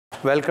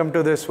Welcome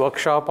to this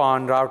workshop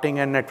on routing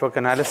and network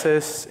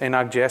analysis in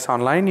ArcGIS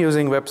Online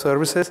using web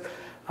services.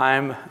 I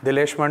am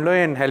Dilesh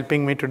Mandloy, and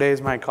helping me today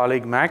is my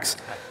colleague Max.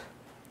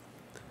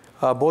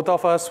 Both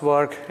of us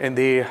work in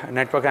the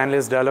Network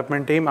Analyst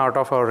development team out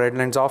of our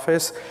Redlands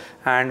office.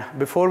 And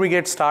before we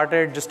get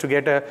started, just to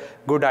get a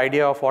good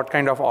idea of what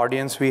kind of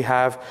audience we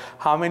have,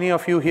 how many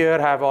of you here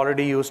have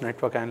already used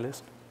Network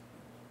Analyst?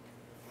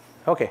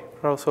 Okay,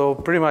 so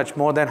pretty much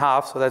more than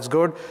half, so that's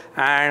good.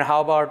 And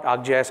how about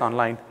ArcGIS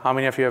Online? How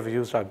many of you have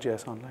used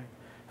ArcGIS Online?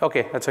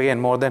 Okay, that's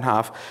again more than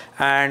half.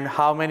 And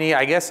how many,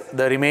 I guess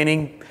the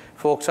remaining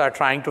folks are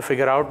trying to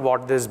figure out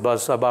what this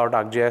buzz about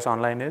ArcGIS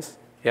Online is?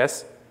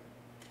 Yes?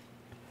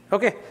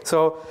 Okay,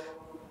 so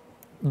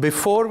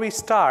before we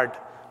start,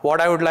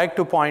 what I would like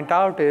to point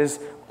out is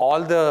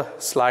all the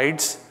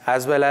slides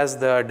as well as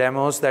the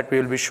demos that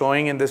we will be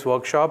showing in this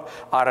workshop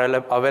are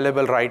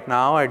available right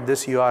now at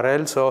this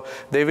URL. So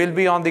they will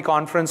be on the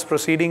conference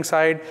proceeding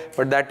side,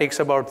 but that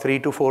takes about 3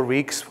 to 4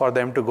 weeks for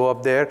them to go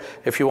up there.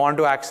 If you want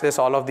to access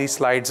all of these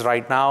slides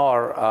right now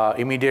or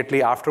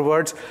immediately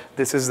afterwards,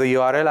 this is the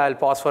URL. I'll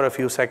pause for a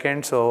few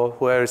seconds so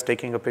whoever is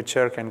taking a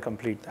picture can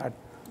complete that.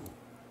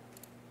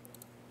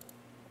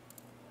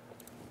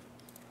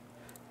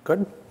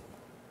 Good.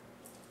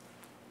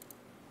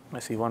 I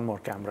see one more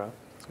camera.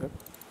 That's good.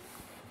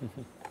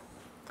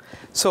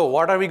 So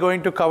what are we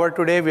going to cover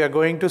today? We are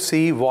going to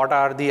see what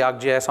are the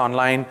ArcGIS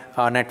Online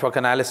network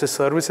analysis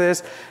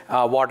services,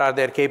 what are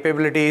their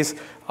capabilities.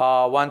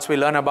 Once we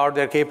learn about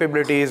their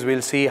capabilities,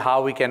 we'll see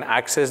how we can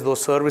access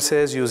those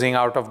services using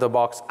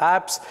out-of-the-box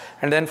apps.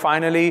 And then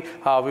finally,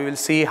 we will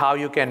see how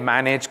you can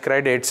manage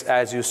credits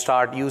as you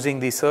start using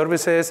these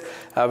services.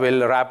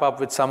 We'll wrap up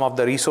with some of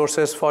the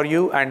resources for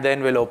you, and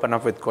then we'll open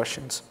up with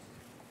questions.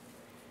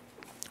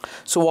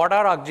 So what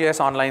are ArcGIS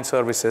Online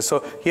services?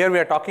 So here we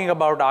are talking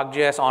about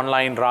ArcGIS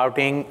Online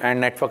routing and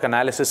network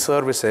analysis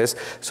services.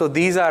 So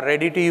these are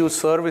ready-to-use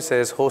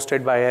services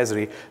hosted by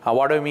Esri.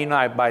 What do I mean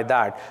by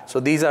that? So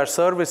these are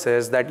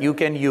services that you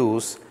can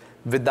use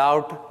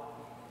without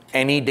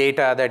any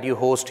data that you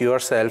host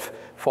yourself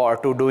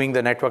to doing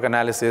the network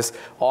analysis,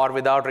 or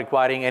without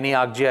requiring any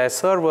ArcGIS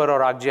server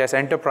or ArcGIS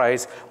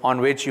enterprise on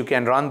which you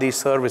can run these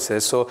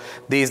services. So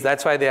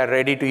that's why they are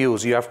ready to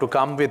use. You have to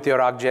come with your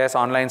ArcGIS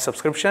Online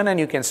subscription and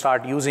you can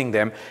start using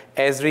them.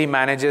 Esri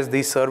manages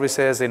these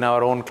services in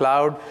our own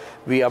cloud.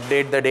 We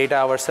update the data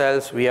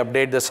ourselves. We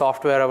update the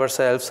software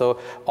ourselves. So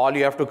all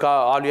you have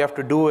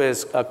to do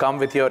is come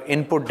with your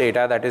input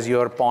data, that is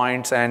your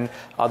points and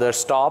other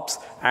stops,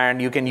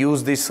 and you can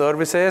use these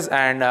services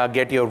and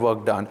get your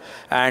work done.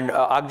 And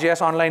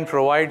ArcGIS Online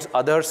provides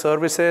other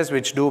services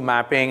which do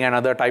mapping and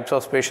other types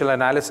of spatial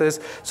analysis.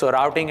 So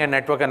routing and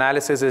network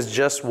analysis is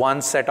just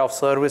one set of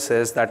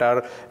services that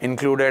are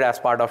included as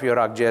part of your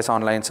ArcGIS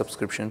Online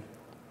subscription.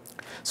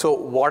 So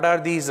what are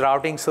these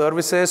routing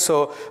services?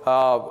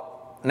 So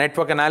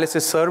network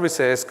analysis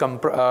services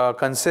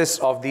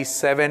consist of these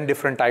 7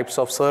 different types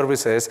of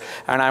services,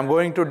 and I'm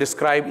going to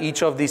describe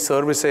each of these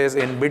services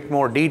in a bit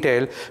more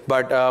detail.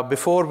 But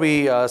before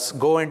we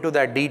go into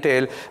that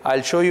detail,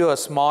 I'll show you a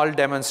small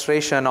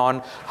demonstration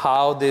on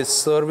how these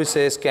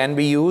services can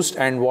be used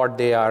and what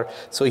they are.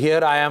 So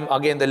here I am,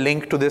 again the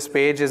link to this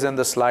page is in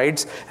the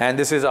slides, and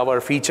this is our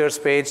features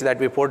page that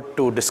we put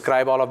to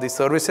describe all of these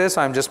services.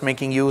 So I'm just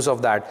making use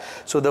of that.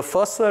 So the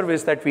first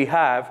service that we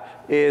have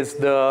is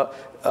the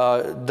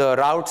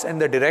routes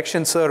and the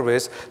direction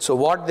service. So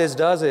what this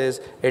does is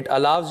it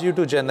allows you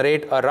to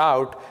generate a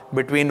route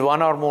between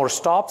one or more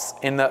stops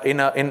in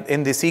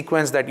the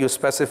sequence that you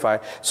specify.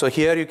 So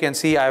here you can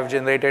see I've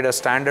generated a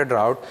standard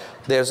route.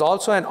 There's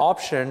also an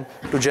option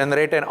to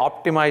generate an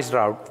optimized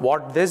route.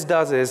 What this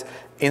does is,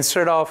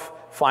 instead of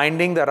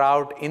finding the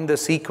route in the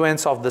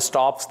sequence of the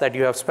stops that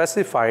you have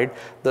specified,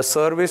 the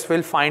service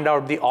will find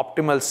out the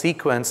optimal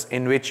sequence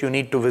in which you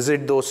need to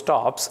visit those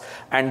stops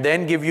and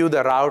then give you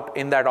the route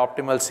in that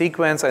optimal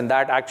sequence, and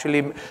that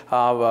actually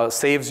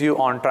saves you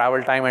on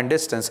travel time and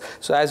distance.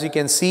 So as you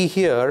can see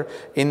here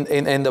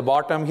in the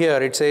bottom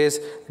here, it says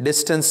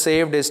distance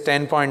saved is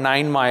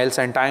 10.9 miles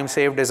and time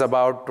saved is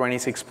about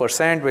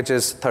 26%, which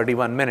is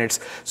 31 minutes.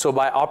 So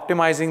by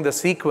optimizing the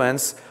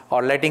sequence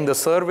or letting the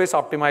service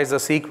optimize the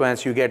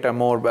sequence, you get a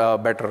more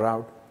better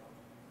route.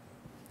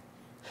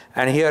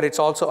 And here it's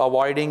also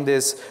avoiding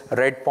this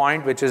red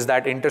point, which is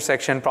that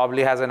intersection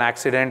probably has an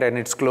accident and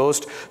it's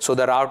closed. So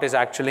the route is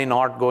actually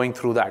not going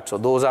through that. So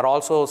those are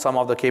also some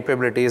of the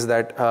capabilities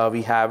that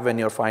we have when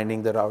you're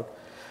finding the route.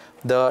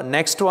 The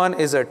next one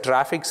is a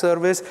traffic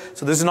service.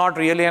 So this is not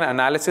really an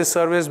analysis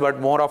service, but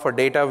more of a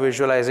data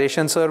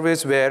visualization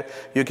service where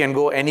you can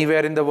go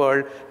anywhere in the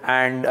world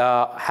and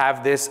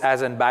have this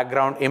as a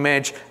background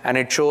image, and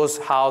it shows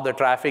how the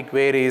traffic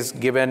varies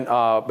given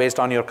based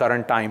on your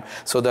current time.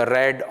 So the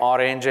red,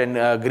 orange,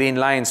 and green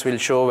lines will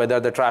show whether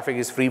the traffic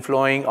is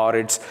free-flowing or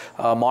it's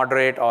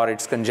moderate or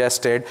it's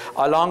congested,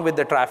 along with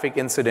the traffic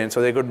incident.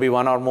 So there could be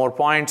one or more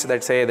points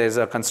that say there's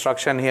a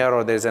construction here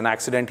or there's an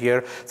accident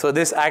here. So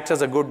this acts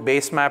as a good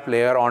base map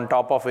layer on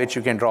top of which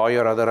you can draw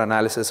your other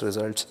analysis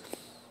results.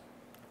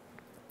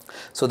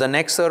 So the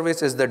next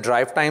service is the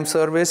drive time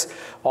service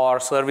or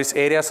service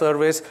area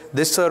service.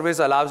 This service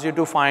allows you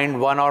to find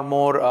one or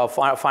more,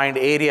 find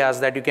areas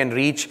that you can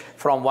reach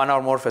from one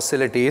or more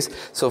facilities.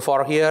 So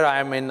for here,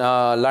 I'm in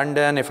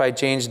London. If I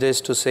change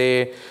this to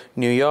say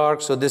New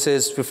York, so this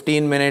is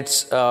 15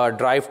 minutes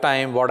drive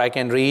time, what I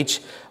can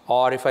reach.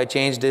 Or if I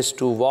change this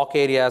to walk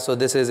area, so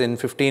this is in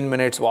 15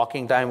 minutes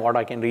walking time, what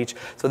I can reach.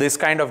 So this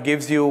kind of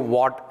gives you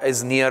what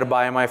is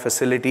nearby my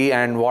facility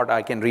and what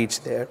I can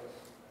reach there.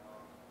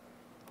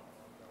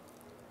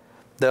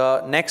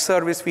 The next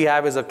service we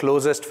have is a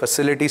closest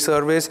facility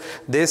service.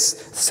 This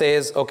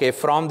says, okay,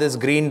 from this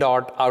green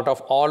dot, out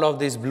of all of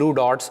these blue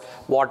dots,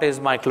 what is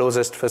my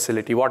closest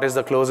facility? What is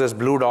the closest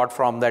blue dot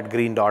from that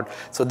green dot?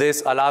 So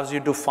this allows you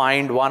to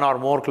find one or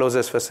more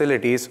closest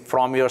facilities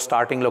from your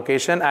starting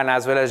location and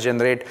as well as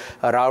generate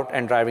a route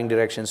and driving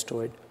directions to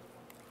it.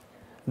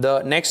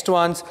 The next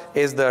one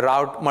is the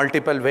route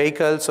multiple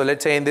vehicles. So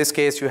let's say in this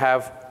case you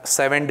have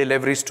 7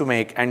 deliveries to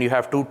make and you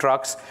have 2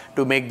 trucks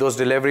to make those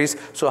deliveries.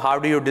 So how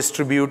do you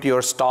distribute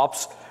your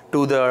stops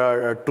to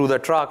the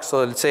truck?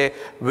 So let's say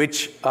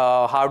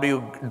how do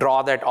you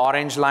draw that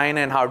orange line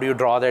and how do you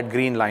draw that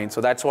green line?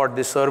 So that's what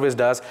this service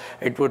does.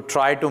 It would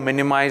try to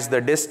minimize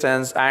the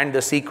distance and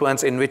the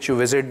sequence in which you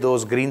visit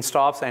those green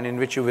stops and in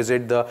which you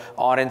visit the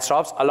orange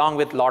stops, along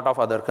with a lot of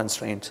other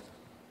constraints.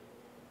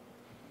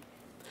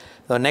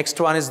 The next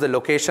one is the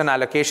location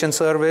allocation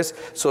service.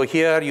 So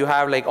here you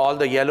have like all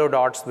the yellow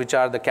dots, which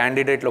are the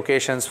candidate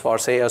locations for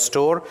say a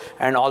store,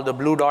 and all the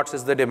blue dots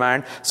is the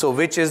demand. So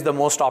which is the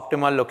most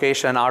optimal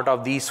location out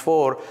of these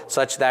 4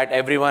 such that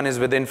everyone is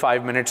within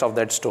 5 minutes of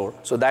that store?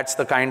 So that's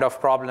the kind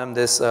of problem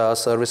this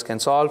service can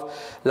solve.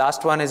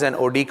 Last one is an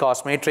OD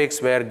cost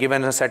matrix, where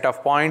given a set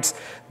of points,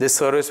 this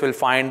service will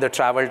find the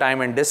travel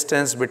time and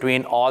distance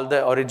between all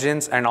the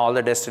origins and all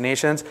the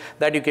destinations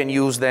that you can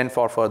use then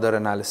for further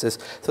analysis.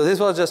 So this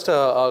was just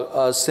a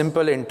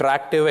simple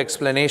interactive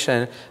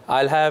explanation.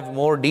 I'll have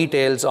more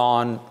details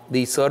on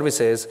these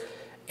services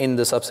in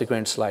the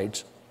subsequent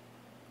slides.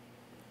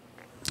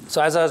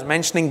 So as I was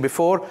mentioning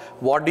before,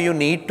 what do you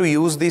need to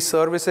use these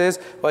services?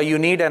 Well, you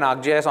need an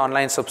ArcGIS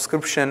Online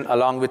subscription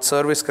along with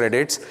service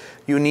credits.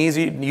 You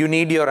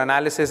need your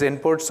analysis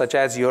inputs such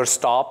as your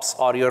stops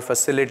or your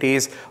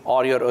facilities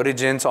or your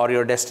origins or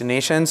your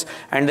destinations.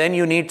 And then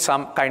you need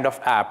some kind of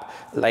app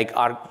like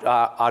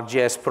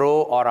ArcGIS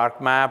Pro or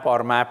ArcMap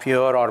or Map Here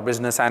or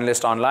Business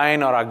Analyst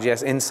Online or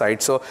ArcGIS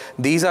Insight. So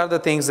these are the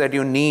things that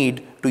you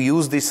need to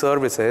use these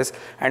services,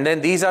 and then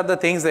these are the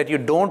things that you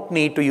don't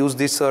need to use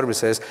these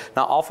services.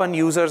 Now often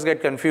users get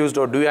confused,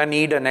 or do I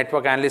need a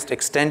Network Analyst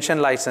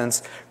extension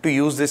license to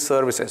use these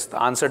services?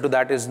 The answer to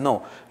that is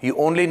no. You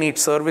only need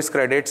service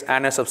credits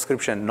and a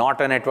subscription,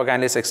 not a Network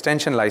Analyst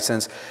extension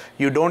license.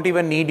 You don't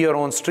even need your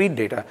own street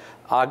data.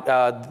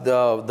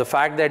 The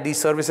fact that these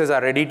services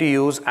are ready to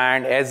use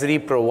and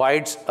Esri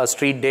provides a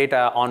street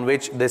data on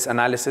which this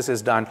analysis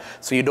is done.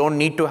 So you don't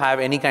need to have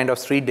any kind of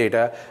street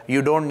data.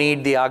 You don't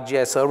need the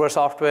ArcGIS Server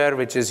software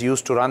which is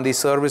used to run these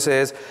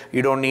services.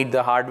 You don't need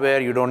the hardware.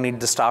 You don't need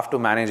the staff to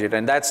manage it.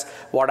 And that's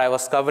what I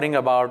was covering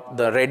about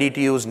the ready to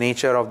use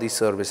nature of these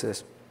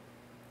services.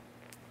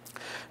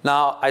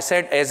 Now, I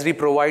said Esri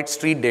provides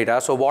street data.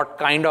 So what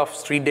kind of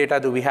street data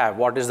do we have?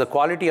 What is the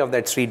quality of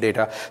that street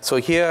data? So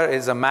here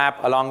is a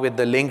map along with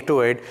the link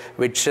to it,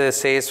 which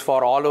says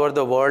for all over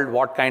the world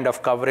what kind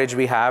of coverage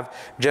we have.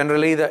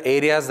 Generally, the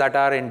areas that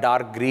are in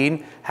dark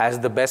green has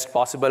the best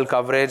possible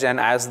coverage, and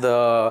as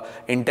the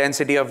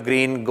intensity of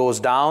green goes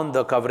down,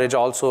 the coverage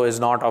also is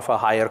not of a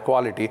higher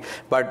quality.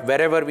 But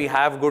wherever we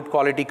have good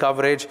quality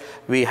coverage,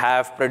 we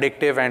have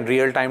predictive and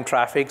real-time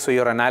traffic, so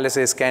your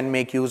analysis can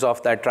make use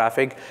of that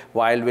traffic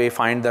while we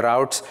find the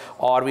routes.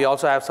 Or we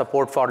also have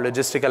support for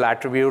logistical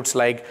attributes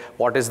like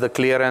what is the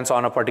clearance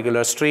on a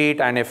particular street,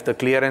 and if the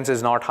clearance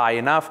is not high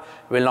enough,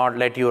 will not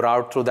let you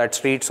route through that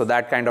street. So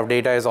that kind of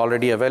data is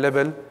already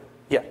available.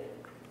 Yeah.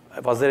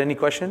 Was there any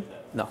question?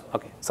 No.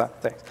 Okay. So,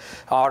 thanks.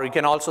 Or you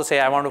can also say,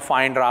 I want to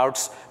find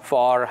routes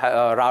for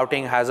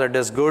routing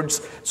hazardous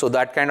goods. So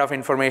that kind of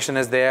information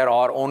is there,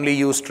 or only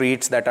use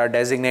streets that are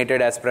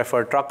designated as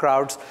preferred truck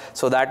routes.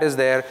 So that is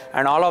there.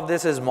 And all of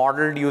this is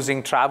modeled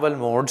using travel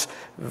modes,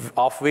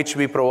 of which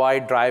we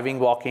provide driving,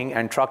 walking,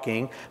 and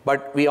trucking.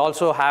 But we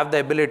also have the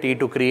ability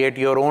to create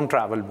your own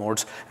travel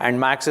modes. And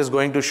Max is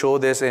going to show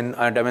this in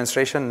a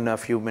demonstration in a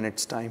few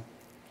minutes' time.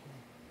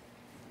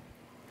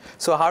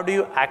 So how do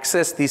you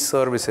access these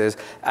services?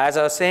 As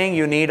I was saying,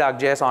 you need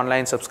ArcGIS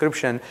Online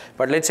subscription,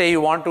 but let's say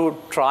you want to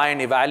try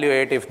and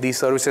evaluate if these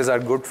services are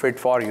good fit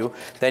for you,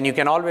 then you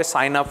can always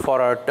sign up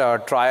for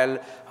a trial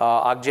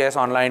ArcGIS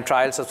Online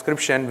trial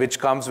subscription, which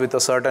comes with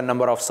a certain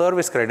number of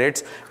service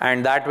credits,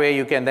 and that way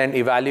you can then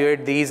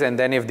evaluate these, and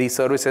then if these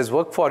services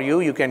work for you,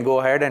 you can go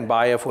ahead and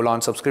buy a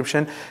full-on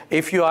subscription.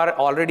 If you are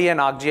already an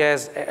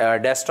ArcGIS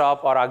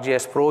desktop or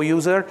ArcGIS Pro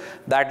user,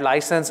 that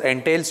license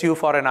entails you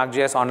for an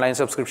ArcGIS Online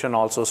subscription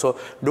also. So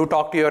do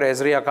talk to your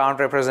Esri account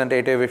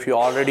representative. If you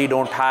already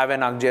don't have an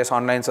ArcGIS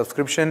Online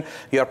subscription,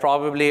 you're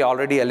probably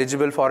already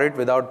eligible for it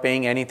without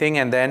paying anything,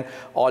 and then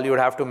all you would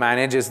have to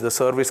manage is the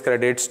service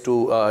credits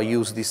to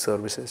use these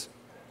services.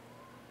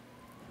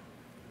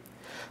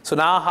 So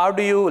now how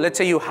do you, let's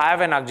say you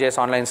have an ArcGIS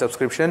Online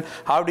subscription,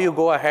 how do you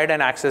go ahead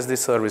and access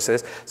these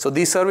services? So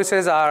these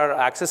services are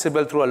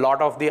accessible through a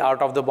lot of the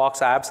out-of-the-box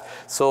apps.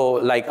 So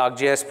like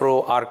ArcGIS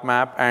Pro,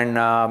 ArcMap, and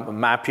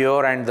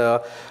Mapure, and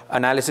the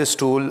analysis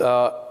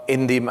tool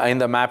in the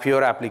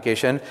Mapure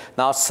application.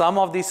 Now some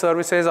of these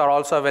services are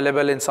also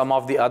available in some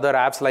of the other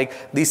apps.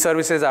 Like these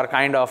services are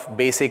kind of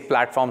basic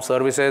platform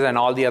services, and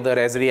all the other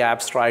Esri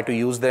apps try to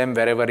use them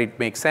wherever it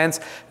makes sense.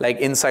 Like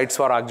Insights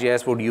for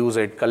ArcGIS would use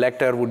it,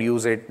 Collector would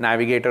use it,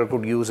 Navigator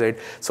could use it.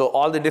 So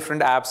all the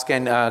different apps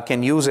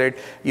can use it.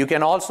 You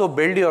can also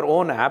build your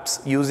own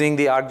apps using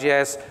the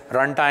ArcGIS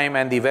runtime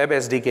and the web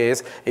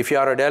SDKs. If you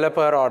are a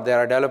developer or there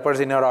are developers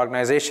in your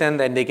organization,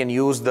 then they can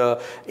use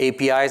the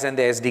APIs and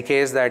the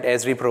SDKs that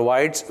Esri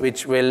provides,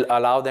 which will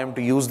allow them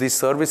to use these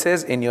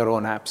services in your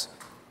own apps.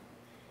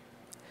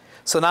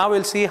 So now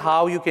we'll see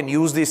how you can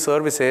use these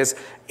services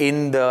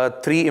in the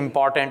three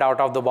important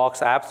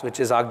out-of-the-box apps, which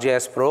is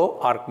ArcGIS Pro,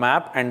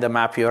 ArcMap, and the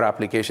Mapure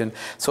application.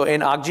 So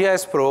in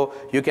ArcGIS Pro,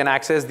 you can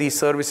access these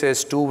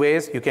services two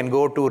ways. You can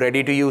go to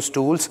ready-to-use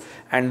tools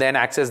and then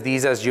access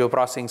these as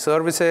geoprocessing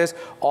services,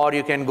 or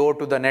you can go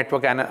to the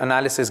network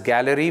analysis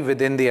gallery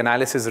within the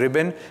analysis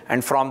ribbon,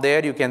 and from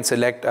there you can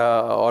select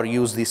or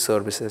use these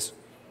services.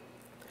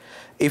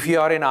 If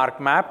you are in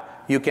ArcMap,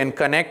 you can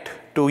connect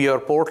to your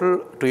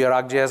portal, to your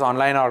ArcGIS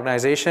Online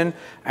organization,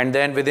 and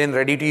then within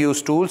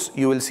ready-to-use tools,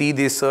 you will see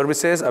these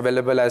services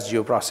available as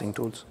geoprocessing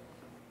tools.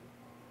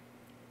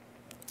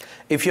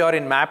 If you are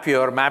in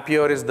Mapure,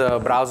 Mapure is the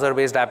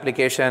browser-based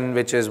application,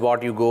 which is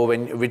what you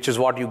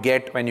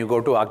get when you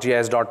go to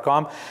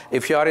arcgis.com.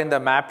 If you are in the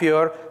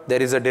Mapure,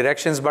 there is a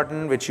directions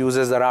button which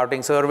uses the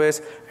routing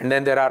service, and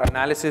then there are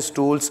analysis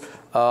tools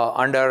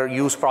under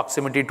use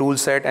proximity tool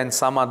set, and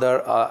some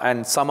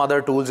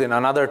other tools in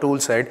another tool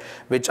set,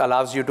 which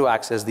allows you to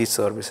access these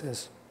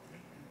services.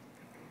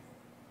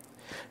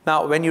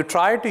 Now, when you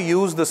try to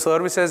use the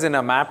services in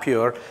a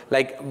Mapure,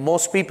 like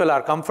most people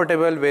are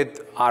comfortable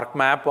with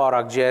ArcMap or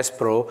ArcGIS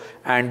Pro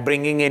and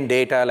bringing in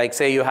data, like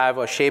say you have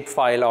a shape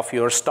file of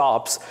your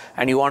stops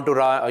and you want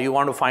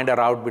to find a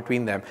route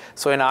between them.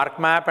 So in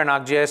ArcMap and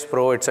ArcGIS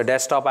Pro, it's a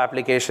desktop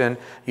application.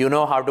 You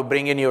know how to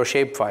bring in your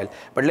shape file.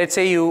 But let's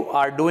say you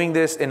are doing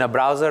this in a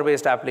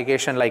browser-based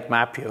application like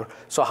Mapure.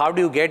 So how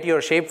do you get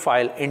your shape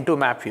file into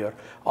Mapure?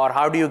 Or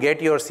how do you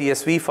get your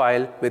CSV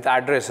file with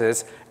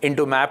addresses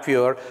into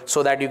Mapure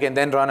so that you can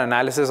then run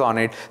analysis on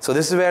it? So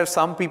this is where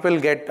some people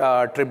get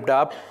tripped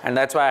up, and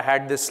that's why I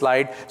had this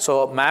slide.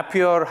 So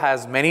Mapure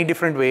has many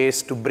different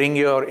ways to bring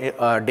your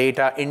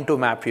data into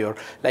Mapure.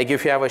 Like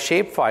if you have a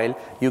shape file,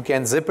 you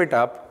can zip it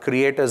up,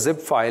 create a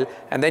zip file,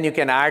 and then you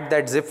can add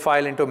that zip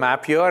file into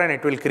Mapure, and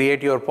it will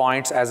create your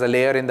points as a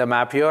layer in the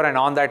Mapure, and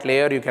on that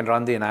layer you can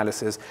run the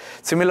analysis.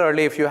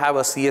 Similarly, if you have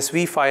a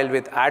CSV file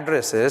with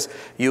addresses,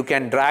 you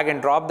can drag and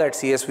drop that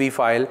CSV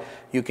file.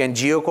 You can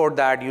geocode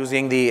that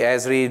using the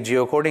Esri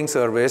geocoding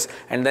service,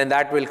 and then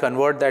that will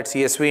convert that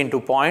CSV into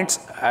points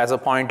as a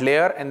point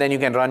layer, and then you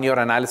can run your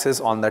analysis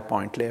on that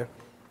point layer.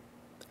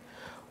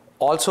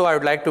 Also, I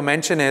would like to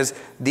mention is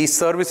these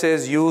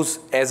services use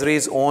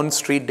Esri's own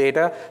street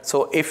data.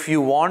 So if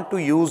you want to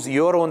use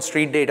your own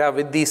street data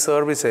with these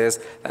services,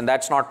 then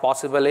that's not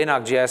possible in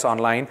ArcGIS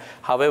Online.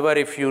 However,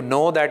 if you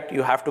know that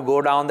you have to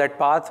go down that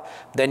path,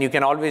 then you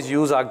can always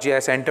use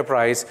ArcGIS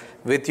Enterprise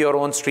with your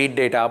own street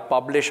data,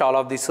 publish all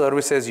of these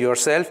services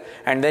yourself,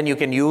 and then you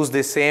can use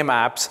the same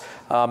apps,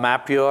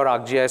 Mapure,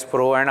 ArcGIS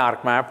Pro, and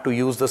ArcMap to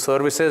use the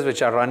services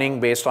which are running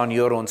based on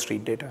your own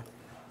street data.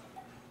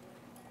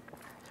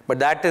 But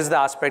that is the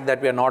aspect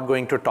that we are not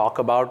going to talk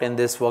about in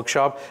this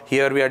workshop.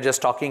 Here we are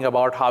just talking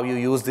about how you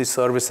use these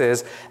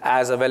services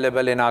as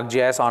available in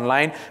ArcGIS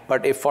Online.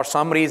 But if for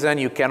some reason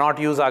you cannot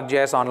use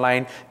ArcGIS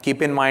Online,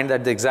 keep in mind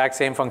that the exact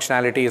same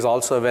functionality is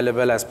also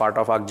available as part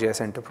of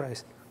ArcGIS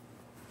Enterprise.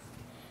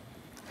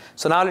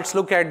 So now let's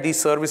look at these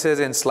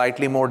services in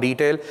slightly more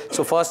detail.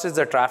 So first is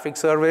the traffic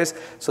service.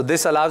 So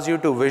this allows you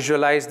to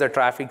visualize the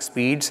traffic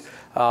speeds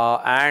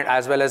and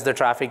as well as the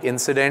traffic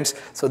incidents.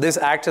 So this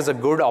acts as a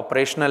good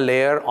operational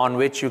layer on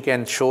which you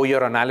can show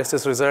your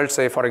analysis results.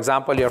 Say, for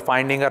example, you're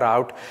finding a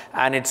route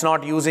and it's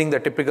not using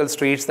the typical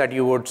streets that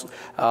you would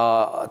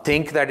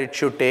think that it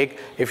should take.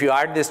 If you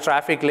add this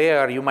traffic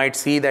layer, you might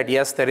see that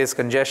yes, there is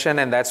congestion,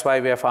 and that's why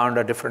we have found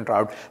a different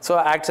route. So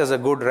it acts as a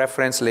good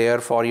reference layer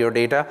for your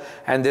data.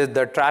 And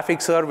the traffic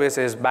service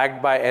is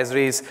backed by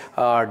Esri's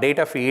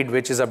data feed,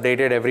 which is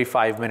updated every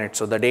 5 minutes.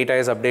 So the data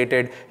is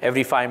updated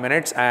every 5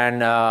 minutes,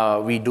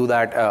 and we do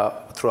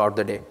that throughout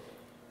the day.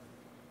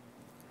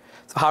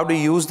 So how do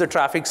you use the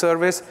traffic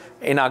service?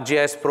 In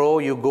ArcGIS Pro,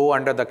 you go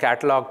under the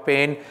catalog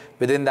pane.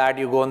 Within that,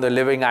 you go on the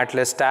Living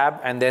Atlas tab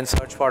and then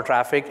search for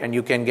traffic, and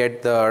you can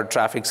get the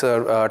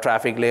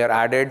traffic layer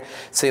added.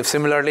 So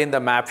similarly, in the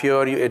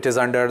Mapure, it is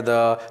under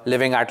the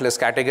Living Atlas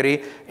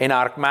category. In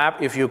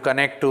ArcMap, if you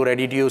connect to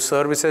ready-to-use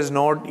services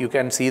node, you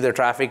can see the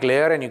traffic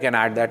layer and you can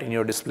add that in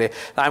your display.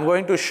 Now, I'm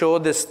going to show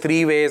this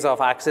 3 ways of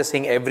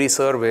accessing every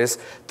service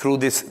through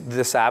this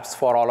apps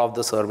for all of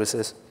the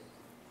services.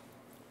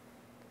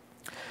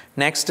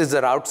 Next is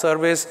the route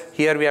service.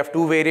 Here we have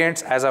two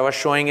variants. As I was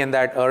showing in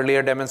that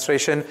earlier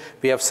demonstration,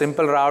 we have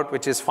simple route,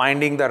 which is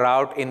finding the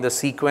route in the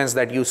sequence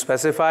that you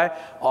specify,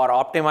 or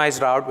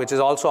optimized route, which is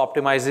also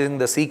optimizing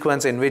the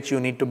sequence in which you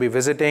need to be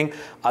visiting.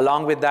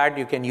 Along with that,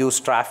 you can use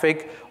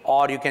traffic,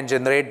 or you can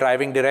generate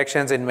driving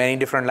directions in many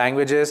different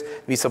languages.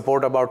 We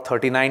support about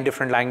 39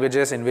 different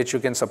languages in which you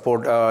can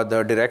support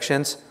the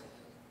directions.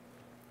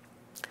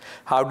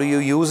 How do you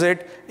use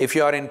it? If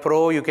you are in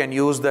Pro, you can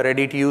use the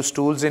ready-to-use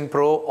tools in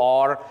Pro,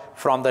 or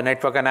from the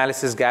network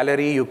analysis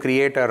gallery, you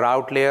create a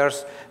route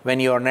layers when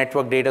your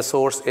network data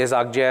source is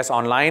ArcGIS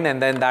Online,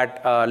 and then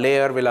that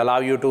layer will allow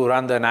you to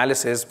run the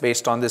analysis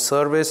based on this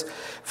service.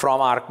 From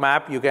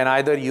ArcMap, you can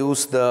either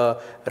use the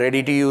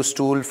ready-to-use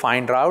tool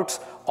Find Routes,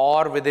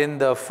 or within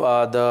the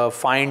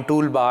Find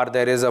toolbar,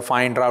 there is a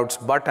Find Routes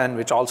button,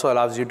 which also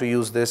allows you to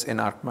use this in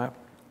ArcMap.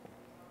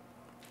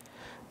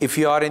 If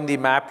you are in the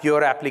Map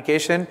Your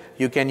application,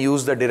 you can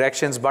use the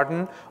Directions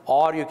button,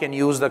 or you can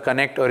use the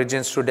Connect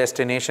Origins to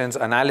Destinations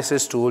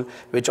analysis tool,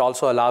 which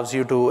also allows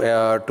you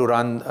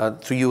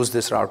to use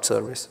this route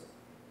service.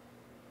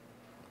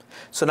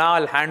 So now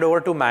I'll hand over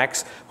to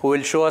Max, who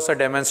will show us a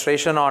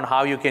demonstration on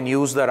how you can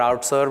use the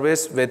route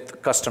service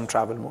with custom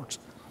travel modes.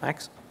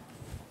 Max?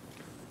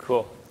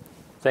 Cool.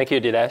 Thank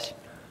you, Dinesh.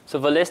 So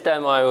for this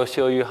demo, I will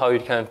show you how you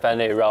can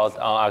find a route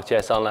on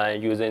ArcGIS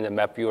Online using the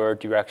Map Your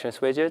Directions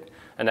widget.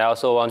 And I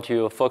also want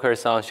to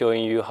focus on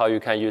showing you how you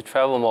can use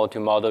travel mode to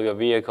model your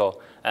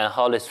vehicle and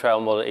how this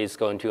travel mode is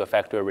going to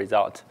affect your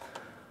result.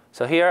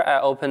 So here I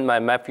open my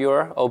Map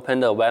Your, open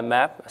the web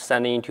map,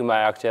 sending into my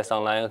ArcGIS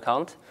Online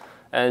account.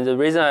 And the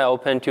reason I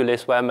open to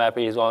this web map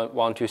is I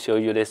want to show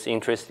you this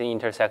interesting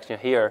intersection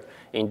here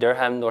in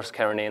Durham, North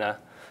Carolina.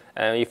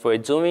 And if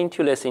we zoom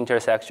into this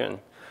intersection,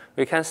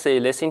 we can see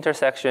this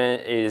intersection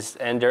is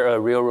under a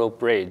railroad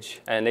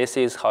bridge, and this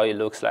is how it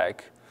looks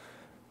like.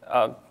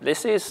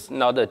 This is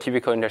not a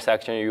typical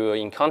intersection you will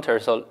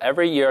encounter, so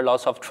every year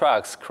lots of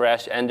trucks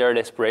crash under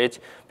this bridge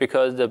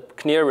because the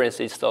clearance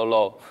is so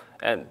low,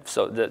 and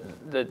so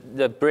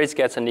the bridge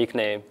gets a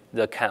nickname,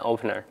 the can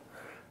opener.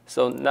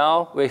 So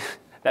now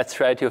let's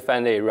try to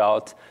find a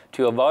route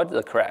to avoid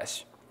the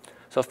crash.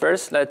 So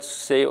first, let's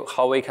see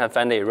how we can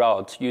find a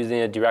route using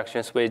a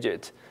directions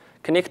widget.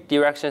 Click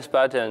Directions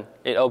button,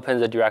 it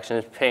opens the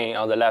directions pane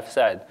on the left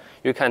side.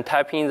 You can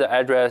type in the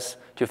address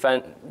to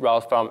find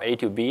route from A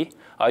to B,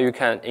 or you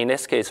can, in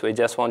this case, we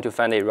just want to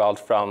find a route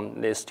from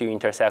these two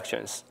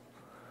intersections.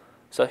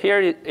 So here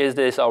is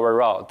this our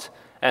route.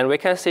 And we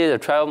can see the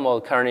travel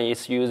mode currently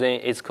is using,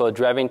 it's called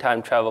driving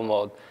time travel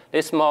mode.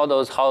 This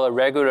models how a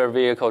regular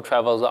vehicle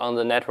travels on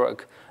the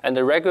network. And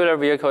the regular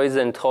vehicle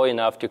isn't tall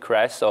enough to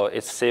crash, so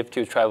it's safe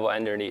to travel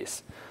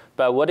underneath.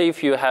 But what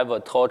if you have a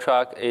tow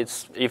truck?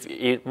 If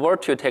it were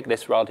to take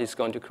this route, it's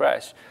going to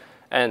crash.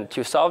 And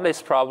to solve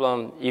this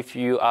problem, if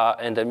you are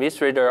an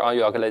administrator on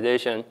your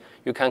organization,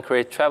 you can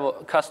create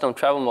custom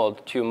travel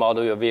mode to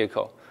model your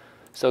vehicle.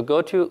 So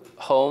go to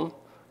Home,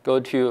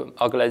 go to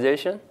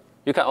Organization.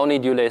 You can only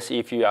do this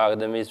if you are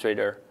an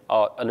administrator,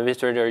 or an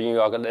administrator in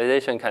your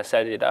organization can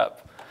set it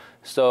up.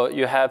 So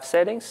you have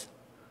Settings,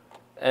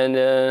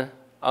 and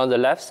on the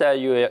left side,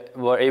 you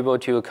were able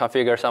to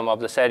configure some of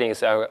the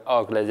settings of our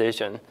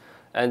organization.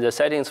 And the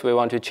settings we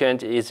want to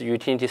change is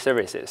Utility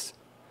Services.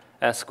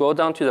 And scroll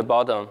down to the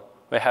bottom,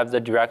 we have the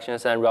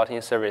Directions and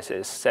Routing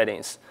Services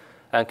settings.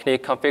 And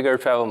click Configure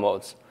Travel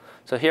Modes.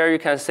 So here you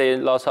can see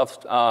lots of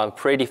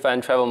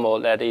predefined travel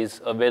mode that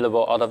is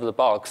available out of the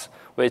box,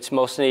 which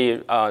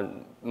mostly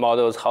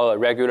models how a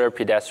regular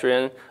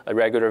pedestrian, a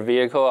regular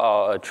vehicle,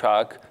 or a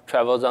truck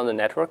travels on the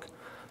network.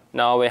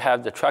 Now we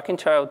have the trucking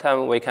travel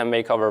time. We can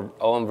make our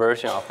own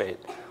version of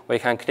it. We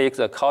can click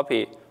the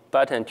Copy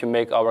button to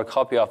make our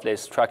copy of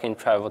this trucking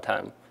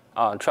time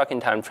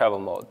travel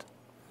mode.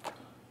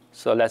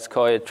 So let's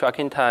call it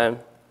trucking time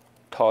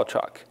tow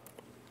truck.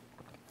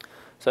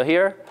 So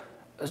here,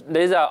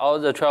 these are all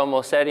the travel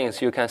mode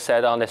settings you can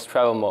set on this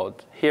travel mode.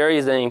 Here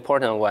is an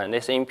important one.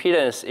 This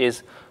impedance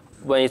is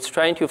when it's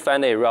trying to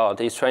find a route,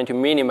 it's trying to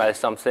minimize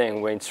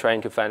something when it's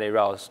trying to find a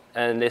route.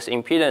 And this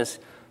impedance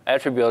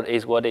attribute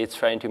is what it's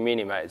trying to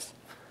minimize.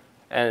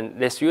 And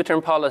this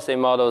U-turn policy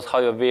models how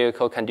your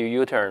vehicle can do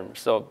U-turn.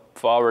 So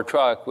for our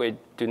truck, we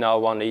do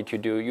not want it to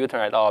do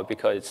U-turn at all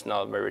because it's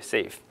not very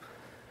safe.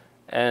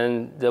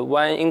 And the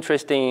one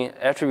interesting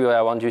attribute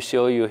I want to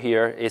show you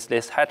here is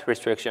this height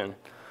restriction.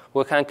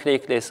 We can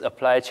click this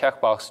Apply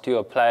checkbox to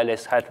apply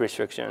this height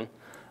restriction.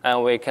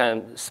 And we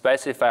can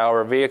specify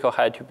our vehicle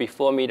height to be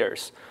 4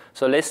 meters.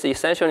 So this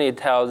essentially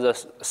tells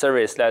the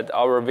service that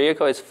our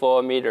vehicle is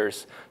 4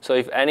 meters. So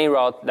if any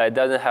route that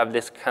doesn't have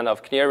this kind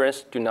of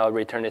clearance, do not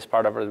return this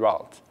part of the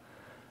route.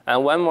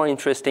 And one more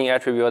interesting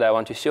attribute I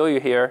want to show you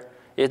here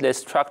is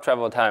this truck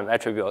travel time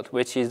attribute,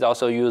 which is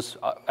also used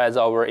as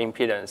our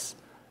impedance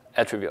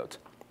attribute.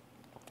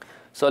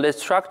 So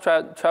this truck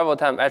travel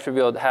time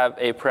attribute have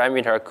a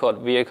parameter called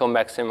vehicle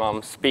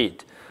maximum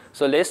speed.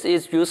 So this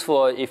is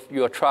useful if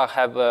your truck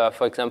have,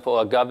 for example,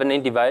 a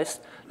governing device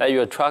that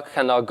your truck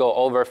cannot go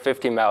over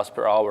 50 miles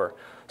per hour.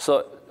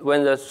 So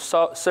when the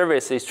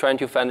service is trying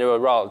to find a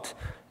route,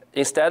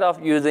 instead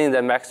of using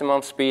the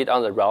maximum speed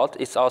on the route,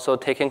 it's also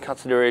taking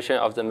consideration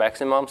of the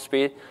maximum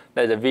speed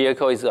that the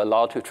vehicle is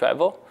allowed to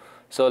travel,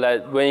 so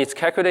that when it's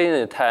calculating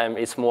the time,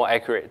 it's more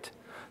accurate.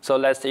 So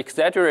let's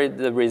exaggerate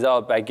the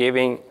result by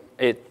giving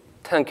it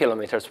 10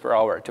 kilometers per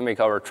hour to make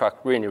our truck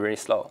really, really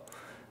slow.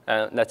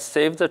 And let's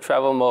save the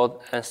travel mode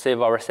and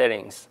save our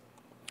settings.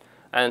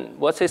 And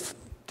what it's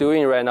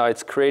doing right now,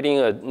 it's creating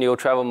a new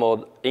travel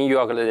mode in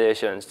your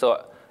organization.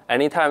 So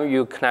anytime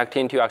you connect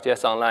into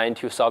ArcGIS Online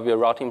to solve your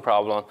routing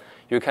problem,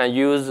 you can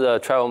use the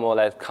travel mode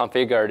that's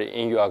configured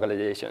in your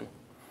organization.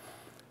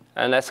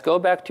 And let's go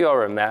back to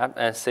our map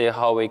and see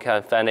how we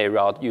can find a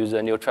route using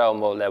the new travel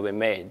mode that we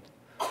made.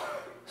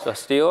 So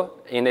still,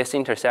 in this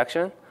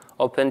intersection,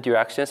 open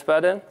Directions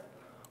button.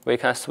 We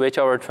can switch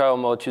our travel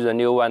mode to the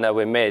new one that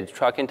we made,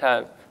 trucking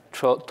time,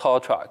 tow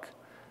truck.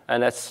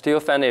 And let's still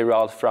find a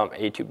route from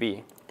A to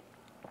B.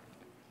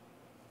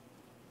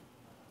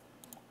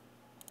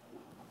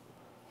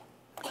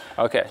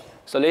 OK,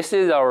 so this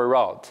is our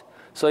route.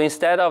 So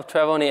instead of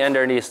traveling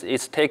underneath,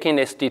 it's taking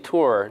this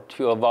detour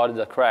to avoid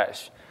the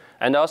crash.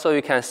 And also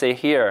you can see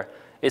here,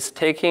 it's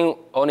taking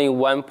only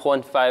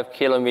 1.5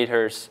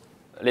 kilometers.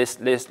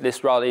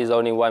 This route is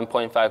only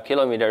 1.5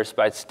 kilometers,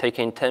 but it's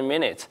taking 10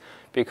 minutes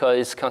because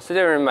it's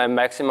considering my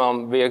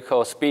maximum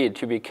vehicle speed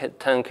to be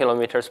 10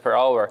 kilometers per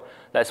hour.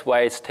 That's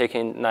why it's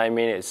taking 9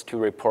 minutes to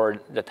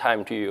report the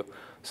time to you.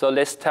 So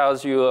this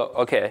tells you,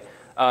 OK,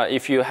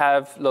 if you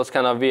have those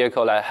kind of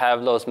vehicles that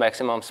have those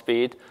maximum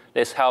speed,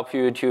 this helps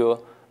you to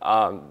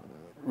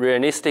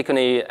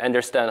realistically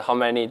understand how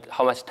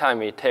much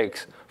time it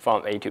takes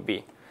from A to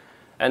B.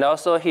 And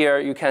also here,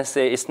 you can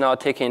see it's not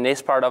taking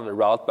this part of the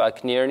route, but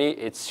clearly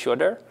it's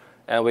shorter.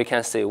 And we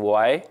can see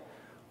why.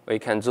 We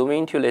can zoom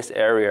into this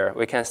area.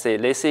 We can see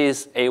this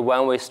is a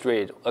one-way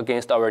street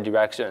against our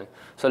direction.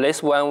 So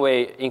this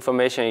one-way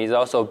information is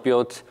also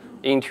built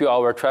into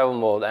our travel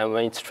mode. And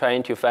when it's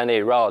trying to find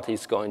a route,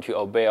 it's going to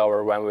obey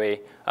our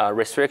one-way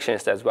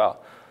restrictions as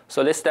well.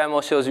 So this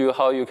demo shows you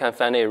how you can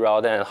find a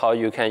route and how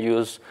you can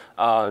use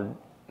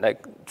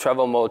like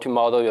travel mode to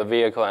model your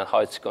vehicle and how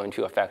it's going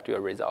to affect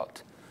your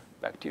result.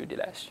 Back to you,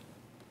 Dilesh.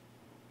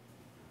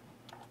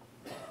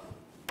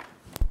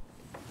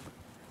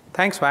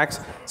 Thanks, Max.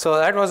 So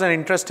that was an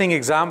interesting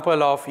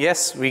example of,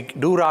 yes, we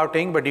do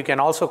routing, but you can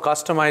also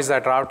customize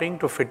that routing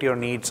to fit your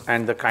needs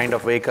and the kind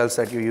of vehicles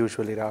that you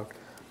usually route.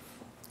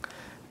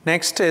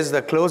 Next is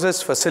the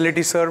closest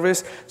facility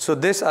service. So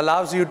this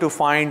allows you to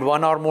find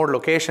one or more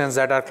locations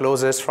that are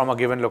closest from a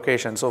given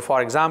location. So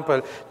for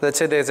example, let's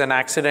say there's an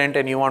accident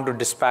and you want to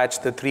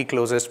dispatch the 3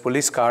 closest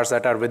police cars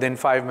that are within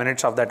 5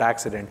 minutes of that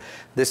accident.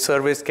 This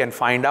service can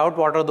find out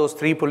what are those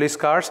 3 police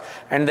cars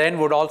and then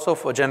would also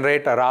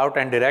generate a route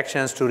and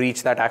directions to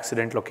reach that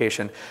accident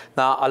location.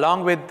 Now,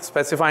 along with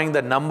specifying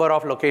the number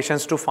of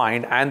locations to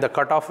find and the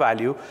cutoff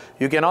value,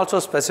 you can also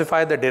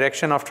specify the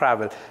direction of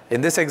travel.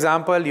 In this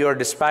example, you're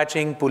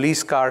dispatching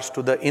police cars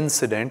to the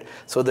incident.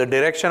 So the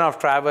direction of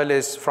travel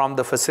is from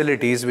the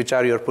facilities, which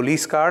are your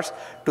police cars,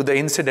 to the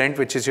incident,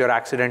 which is your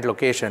accident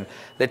location.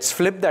 Let's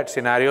flip that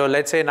scenario.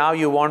 Let's say now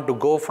you want to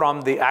go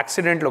from the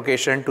accident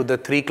location to the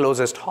 3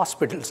 closest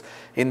hospitals.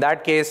 In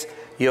that case,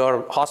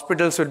 your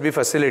hospitals would be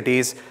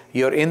facilities,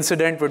 your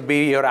incident would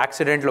be your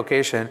accident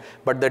location,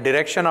 but the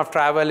direction of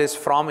travel is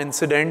from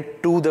incident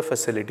to the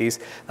facilities.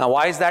 Now,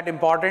 why is that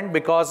important?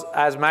 Because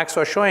as Max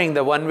was showing,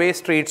 the one-way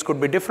streets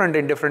could be different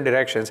in different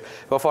directions.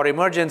 But for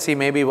emergency,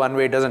 maybe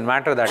one-way doesn't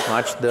matter that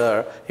much.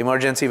 The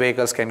emergency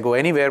vehicles can go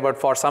anywhere, but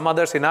for some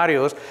other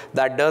scenarios,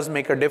 that does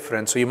make a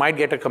difference. So you might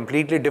get a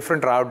completely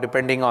different route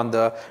depending on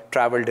the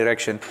travel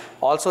direction.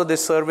 Also,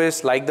 this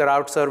service, like the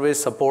route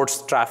service,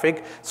 supports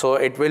traffic. So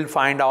it will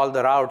find all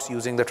the routes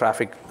using the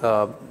traffic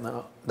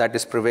that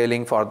is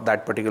prevailing for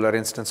that particular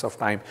instance of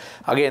time.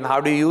 Again, how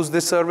do you use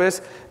this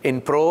service?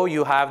 In Pro,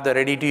 you have the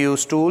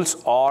ready-to-use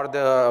tools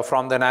or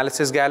from the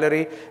analysis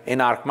gallery. In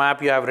ArcMap,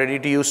 you have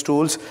ready-to-use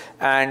tools.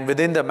 And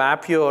within the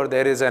map here,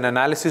 there is an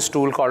analysis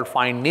tool called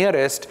Find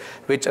Nearest,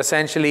 which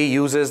essentially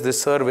uses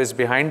this service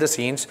behind the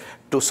scenes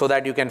so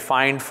that you can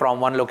find from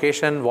one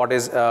location what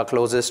is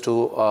closest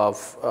to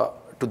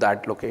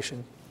that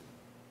location.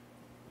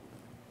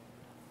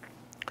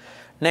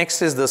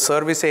 Next is the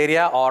service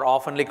area, or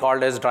oftenly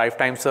called as drive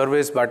time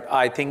service, but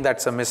I think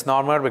that's a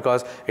misnomer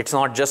because it's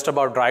not just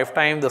about drive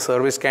time. The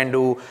service can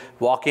do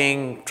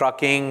walking,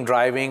 trucking,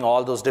 driving,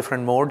 all those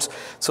different modes.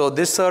 So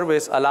this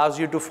service allows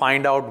you to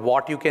find out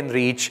what you can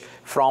reach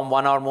from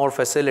one or more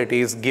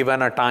facilities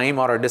given a time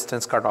or a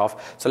distance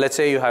cutoff. So let's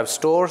say you have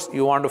stores,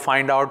 you want to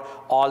find out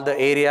all the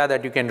area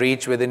that you can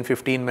reach within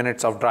 15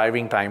 minutes of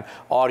driving time.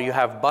 Or you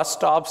have bus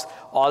stops,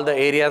 all the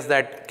areas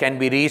that can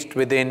be reached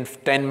within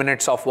 10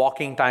 minutes of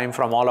walking time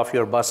from all of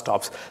your bus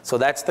stops. So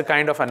that's the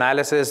kind of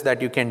analysis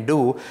that you can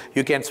do.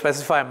 You can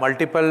specify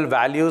multiple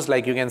values,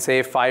 like you can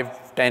say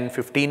 5, 10,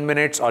 15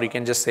 minutes, or you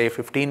can just say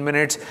 15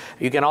 minutes.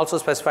 You can also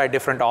specify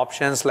different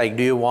options, like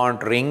do you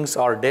want rings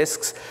or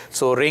disks?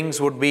 So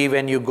rings would be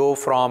when you go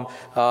from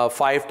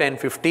 5, 10,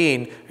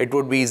 15, it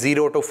would be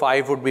 0 to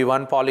 5 would be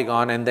one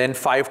polygon, and then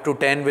 5 to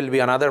 10 will be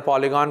another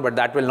polygon, but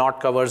that will not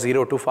cover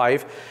 0 to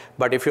 5.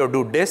 But if you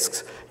do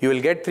disks, you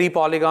will get 3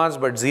 polygons,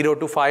 but 0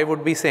 to 5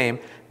 would be same.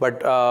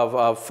 But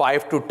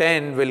 5 to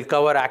 10 will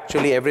cover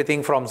actually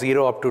everything from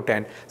 0 up to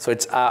 10. So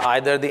it's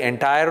either the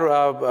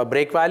entire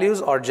break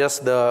values or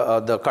just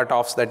the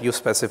cutoffs that you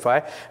specify.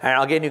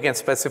 And again, you can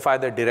specify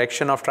the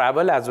direction of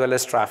travel as well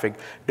as traffic.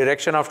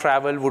 Direction of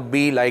travel would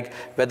be like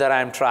whether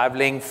I'm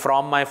traveling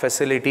from my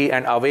facility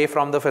and away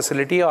from the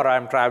facility, or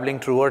I'm traveling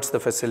towards the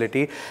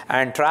facility.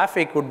 And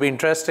traffic would be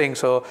interesting.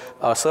 So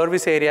a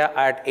service area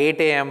at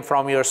 8 a.m.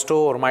 from your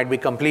store might be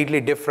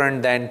completely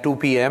different than 2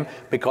 p.m.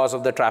 because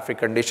of the traffic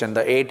condition.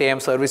 The 8 a.m.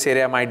 service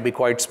area might be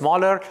quite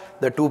smaller.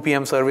 The 2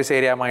 p.m. service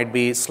area might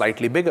be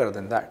slightly bigger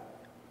than that.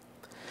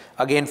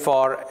 Again,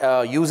 for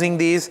using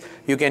these,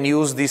 you can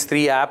use these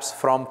 3 apps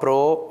from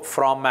Pro,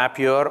 from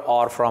Mapure,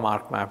 or from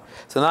ArcMap.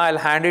 So now I'll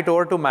hand it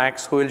over to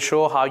Max, who will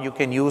show how you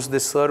can use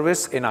this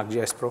service in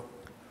ArcGIS Pro.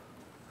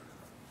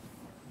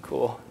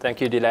 Cool.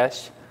 Thank you,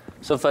 Dilesh.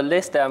 So for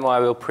this demo, I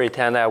will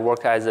pretend I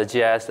work as a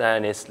GIS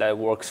analyst that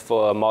works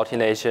for a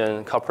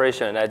multinational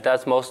corporation that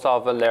does most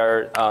of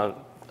their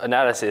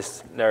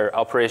analysis, their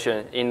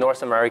operation in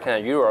North America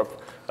and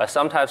Europe, but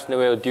sometimes they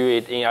will do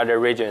it in other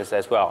regions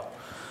as well.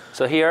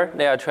 So here,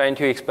 they are trying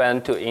to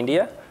expand to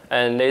India,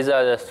 and these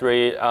are the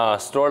 3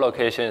 store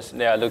locations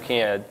they are looking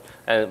at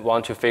and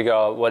want to figure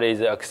out what is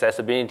the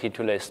accessibility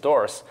to the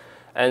stores.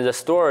 And the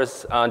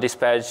stores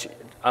dispatch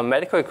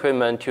medical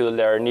equipment to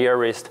their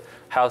nearest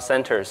health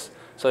centers.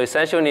 So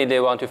essentially,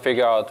 they want to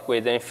figure out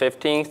within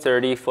 15,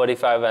 30,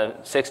 45, and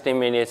 60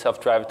 minutes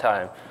of drive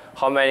time,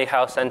 how many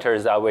health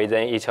centers are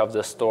within each of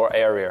the store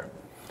area.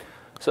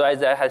 So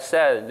as I had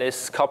said,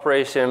 this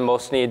corporation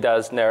mostly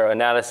does their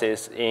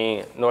analysis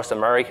in North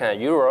America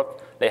and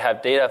Europe. They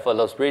have data for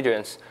those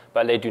regions,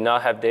 but they do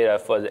not have data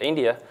for the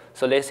India.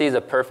 So this is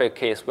a perfect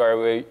case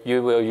where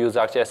you will use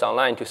ArcGIS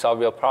Online to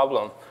solve your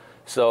problem.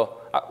 So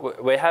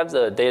we have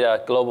the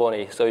data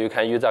globally, so you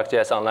can use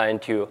ArcGIS Online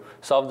to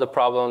solve the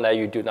problem that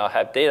you do not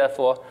have data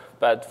for.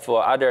 But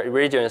for other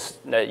regions,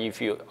 that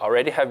if you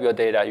already have your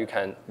data, you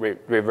can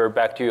revert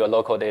back to your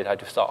local data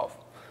to solve.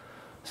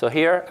 So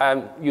here,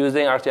 I'm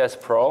using ArcGIS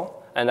Pro,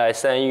 and I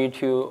send you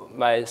to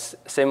my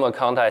same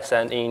account I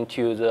sent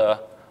into the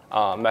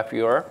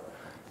Mapure.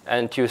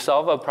 And to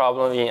solve a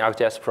problem in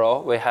ArcGIS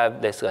Pro, we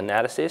have this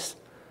analysis,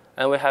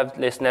 and we have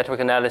this network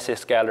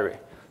analysis gallery.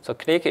 So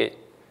click it.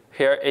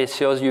 Here, it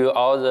shows you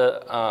all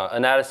the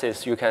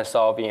analysis you can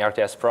solve in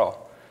ArcGIS Pro.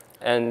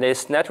 And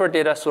this network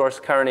data source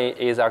currently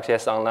is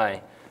ArcGIS Online.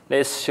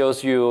 This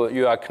shows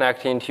you are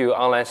connecting to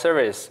online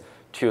service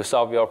to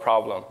solve your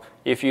problem.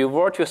 If you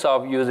were to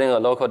solve using a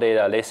local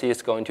data, this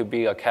is going to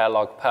be a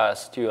catalog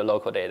path to your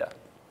local data.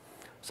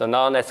 So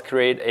now let's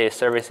create a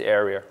service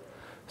area.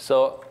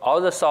 So all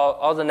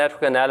the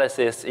network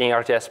analysis in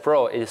ArcGIS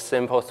Pro is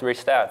simple 3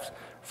 steps.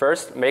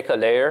 First, make a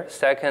layer.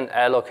 Second,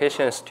 add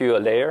locations to your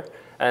layer.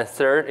 And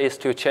third is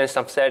to change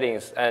some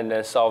settings and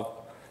then solve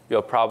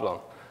your problem.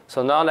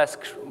 So now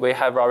we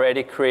have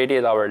already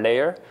created our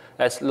layer.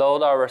 Let's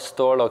load our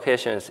store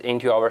locations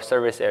into our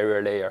service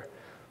area layer.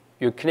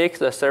 You click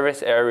the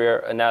service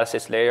area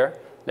analysis layer.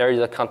 There is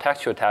a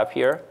contextual tab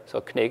here,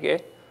 so click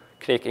it.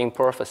 Click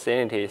import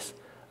facilities,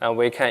 and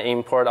we can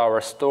import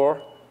our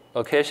store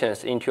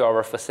locations into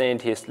our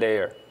facilities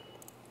layer.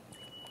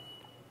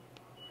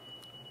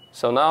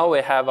 So now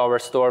we have our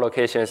store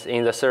locations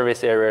in the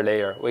service area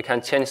layer. We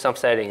can change some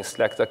settings,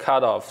 like the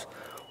cutoffs.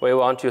 We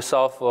want to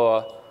solve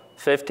for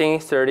 15,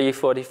 30,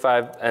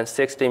 45, and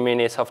 60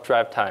 minutes of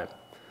drive time.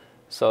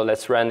 So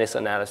let's run this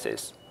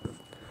analysis.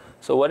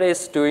 So what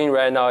it's doing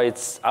right now,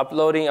 it's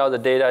uploading all the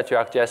data to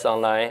ArcGIS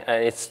Online,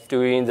 and it's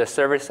doing the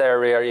service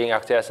area in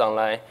ArcGIS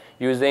Online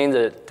using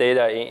the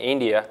data in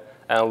India.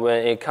 And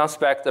when it comes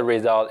back the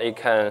result, it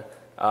can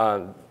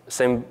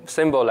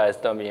symbolize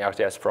them in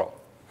ArcGIS Pro.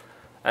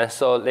 And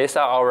so these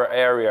are our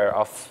area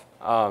of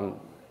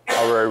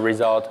our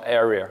result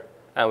area.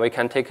 And we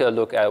can take a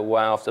look at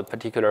one of the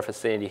particular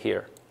facility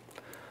here.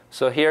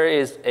 So here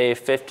is a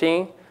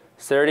 15,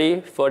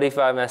 30,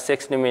 45, and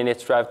 60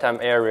 minutes drive time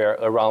area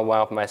around one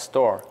of my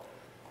store.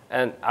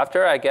 And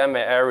after I get my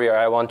area,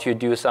 I want to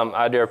do some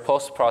other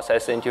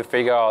post-processing to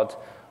figure out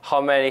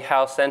how many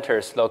health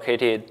centers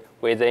located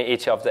within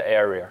each of the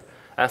area.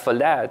 And for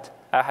that,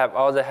 I have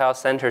all the health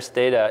centers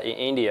data in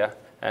India,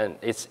 and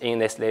it's in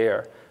this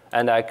layer.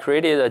 And I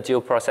created a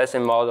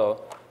geoprocessing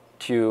model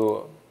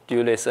to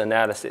do this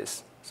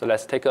analysis. So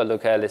let's take a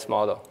look at this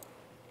model.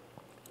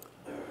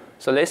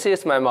 So this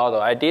is my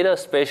model. I did a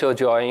spatial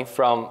drawing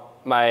from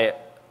my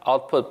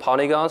output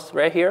polygons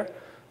right here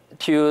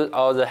to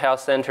all the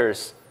health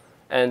centers.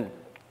 And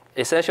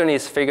essentially,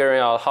 it's figuring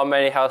out how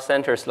many health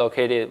centers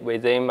located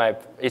within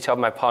each of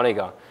my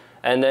polygon.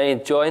 And then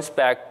it joins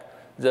back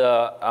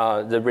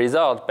the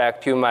result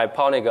back to my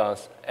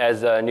polygons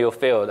as a new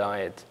field on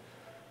it.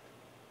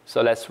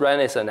 So let's run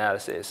this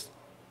analysis.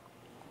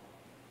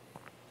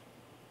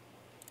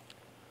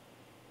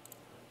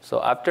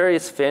 So after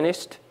it's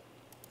finished,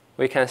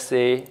 we can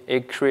see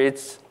it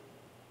creates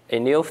a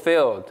new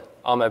field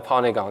on my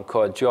polygon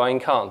called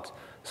join count.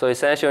 So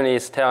essentially,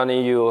 it's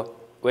telling you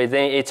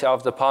within each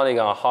of the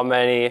polygon, how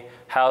many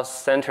health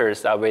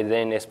centers are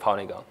within this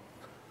polygon.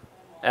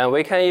 And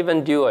we can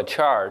even do a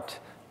chart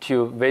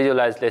to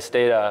visualize this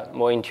data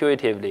more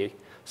intuitively.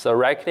 So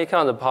right-click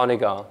on the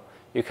polygon,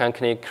 you can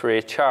click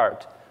Create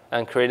Chart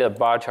and create a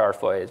bar chart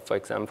for it, for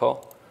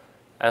example.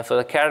 And for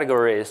the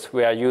categories,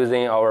 we are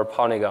using our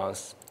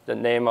polygons, the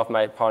name of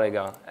my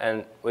polygon.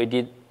 And we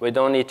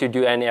don't need to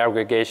do any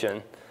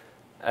aggregation.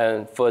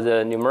 And for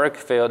the numeric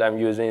field, I'm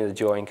using the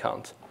join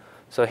count.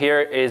 So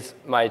here is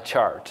my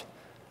chart.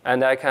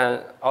 And I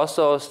can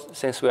also,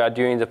 since we are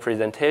doing the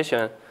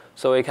presentation,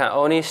 so we can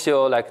only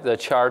show like the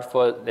chart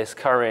for this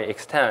current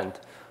extent.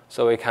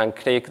 So we can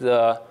click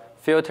the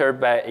Filter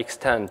by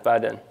Extent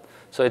button.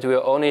 So it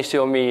will only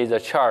show me the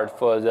chart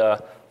for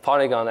the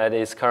polygon that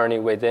is currently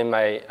within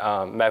my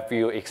map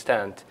view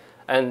extent.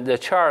 And the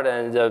chart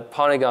and the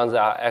polygons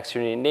are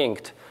actually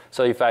linked.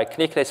 So if I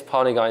click this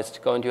polygon, it's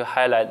going to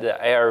highlight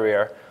the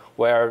area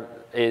where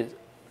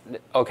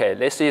okay,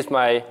 this is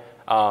my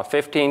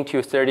 15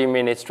 to 30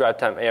 minutes drive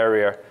time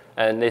area.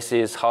 And this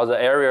is how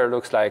the area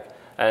looks like.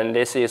 And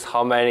this is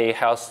how many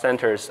health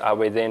centers are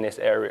within this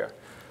area.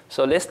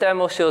 So this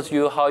demo shows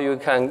you how you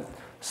can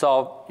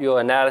solve your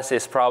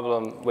analysis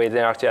problem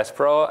within ArcGIS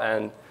Pro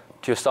and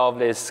to solve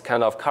this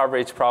kind of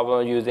coverage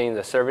problem using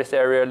the service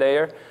area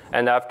layer.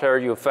 And after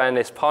you find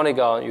this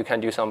polygon, you can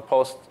do some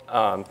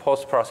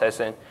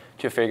post-processing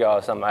to figure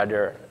out some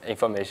other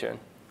information.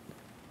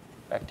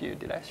 Back to you,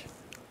 Dinesh.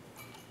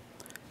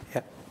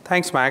 Yeah,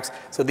 thanks, Max.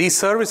 So these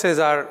services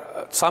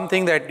are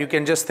something that you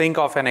can just think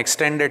of an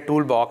extended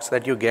toolbox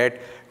that you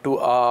get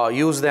to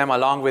use them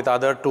along with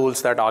other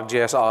tools that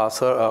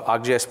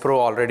ArcGIS Pro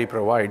already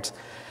provides.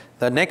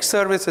 The next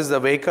service is the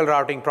vehicle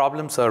routing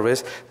problem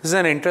service. This is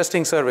an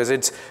interesting service.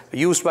 It's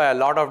used by a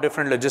lot of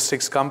different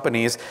logistics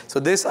companies. So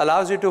this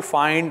allows you to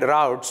find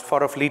routes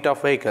for a fleet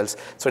of vehicles.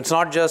 So it's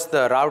not just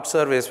the route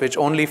service which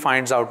only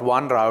finds out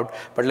one route,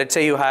 but let's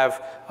say you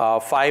have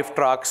 5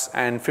 trucks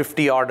and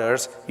 50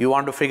 orders. You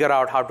want to figure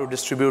out how to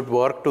distribute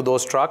work to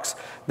those trucks.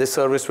 This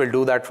service will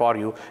do that for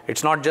you.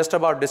 It's not just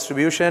about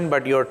distribution,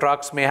 but your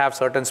trucks may have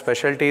certain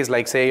specialties,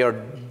 like say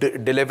you're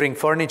delivering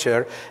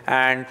furniture,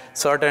 and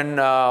certain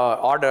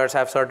orders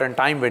have certain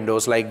time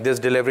windows, like this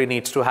delivery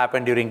needs to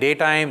happen during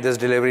daytime, this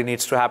delivery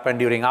needs to happen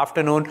during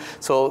afternoon.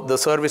 So the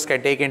service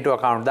can take into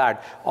account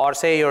that. Or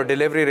say your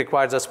delivery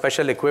requires a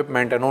special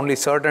equipment and only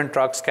certain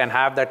trucks can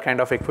have that kind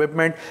of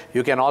equipment.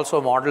 You can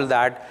also model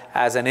that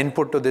as an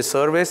input to this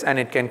service, and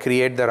it can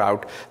create the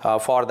route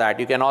for that.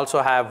 You can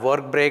also have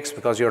work breaks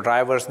because your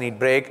drivers need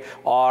break,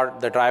 or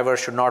the drivers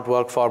should not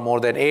work for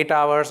more than 8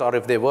 hours, or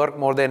if they work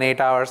more than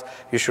 8 hours,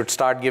 you should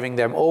start giving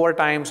them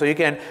overtime. So you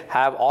can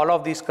have all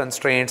of these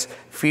constraints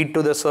feed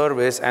to the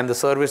service, and the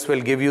service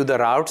will give you the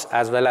routes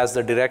as well as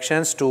the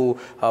directions to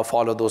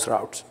follow those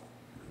routes.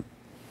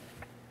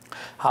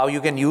 How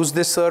you can use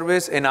this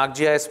service in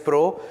ArcGIS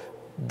Pro.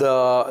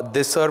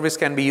 This service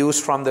can be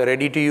used from the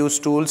ready-to-use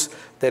tools.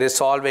 There is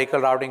Solve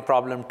Vehicle Routing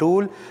Problem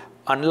tool.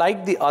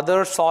 Unlike the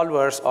other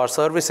solvers or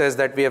services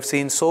that we have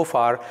seen so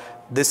far,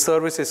 this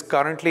service is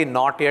currently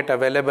not yet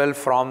available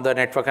from the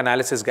network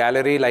analysis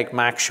gallery, like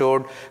Max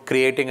showed,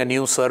 creating a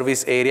new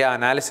service area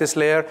analysis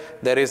layer.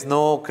 There is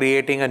no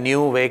creating a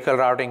new vehicle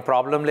routing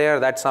problem layer.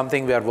 That's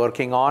something we are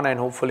working on, and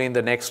hopefully in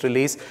the next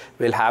release,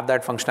 we'll have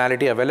that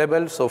functionality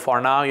available. So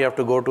for now, you have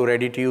to go to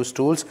ready-to-use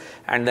tools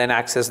and then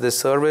access this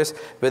service.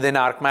 Within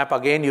ArcMap,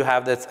 again, you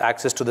have this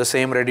access to the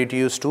same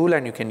ready-to-use tool,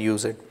 and you can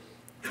use it.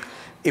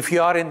 If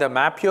you are in the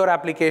Map Your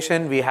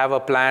application, we have a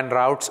Plan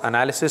Routes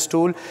analysis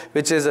tool,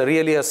 which is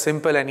really a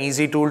simple and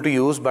easy tool to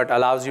use, but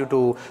allows you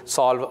to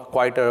solve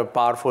quite a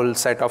powerful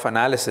set of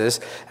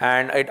analysis.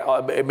 And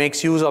it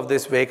makes use of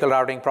this vehicle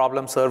routing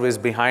problem service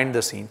behind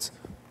the scenes.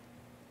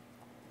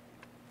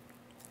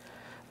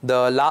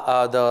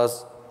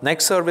 The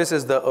next service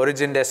is the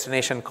Origin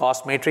Destination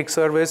Cost Matrix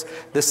service.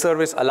 This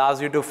service allows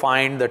you to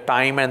find the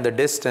time and the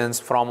distance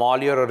from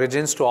all your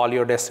origins to all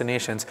your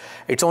destinations.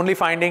 It's only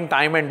finding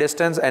time and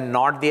distance and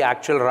not the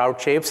actual route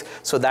shapes.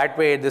 So that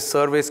way this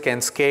service can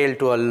scale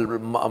to a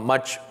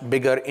much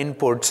bigger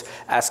inputs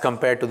as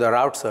compared to the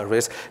route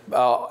service.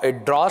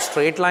 It draws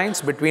straight lines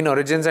between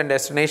origins and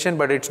destination,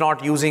 but it's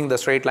not using the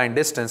straight line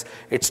distance.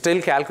 It's still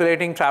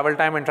calculating travel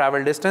time and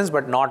travel distance,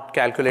 but not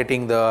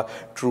calculating the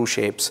true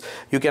shapes.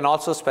 You can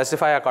also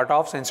specify a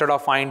cutoffs. Instead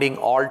of finding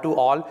all to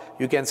all,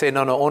 you can say,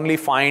 no, only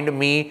find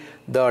me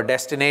the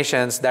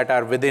destinations that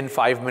are within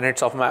 5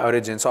 minutes of my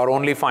origins, or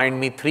only find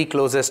me 3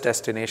 closest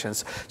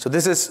destinations. So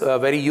this is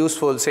very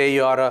useful. Say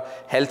you are a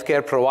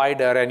healthcare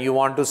provider and you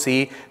want to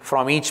see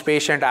from each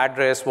patient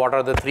address what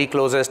are the 3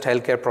 closest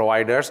healthcare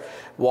providers,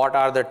 what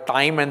are the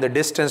time and the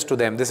distance to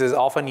them. This is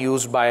often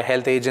used by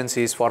health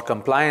agencies for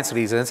compliance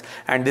reasons,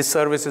 and this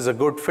service is a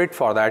good fit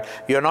for that.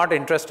 You're not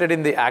interested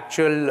in the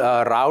actual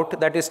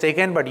route that is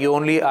taken, but you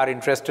only are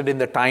interested in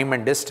the time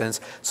and distance.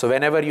 So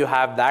whenever you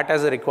have that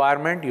as a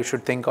requirement, you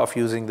should think of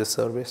using this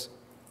service.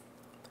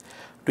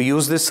 To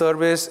use this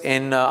service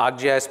in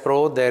ArcGIS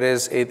Pro,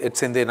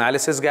 it's in the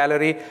analysis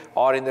gallery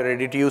or in the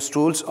ready-to-use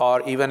tools,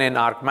 or even in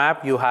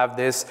ArcMap, you have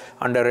this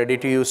under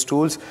ready-to-use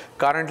tools.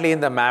 Currently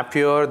in the map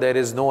viewer, there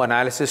is no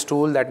analysis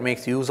tool that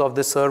makes use of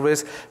this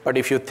service. But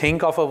if you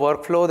think of a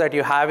workflow that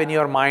you have in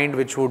your mind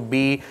which would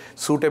be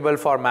suitable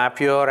for map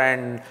viewer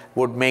and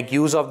would make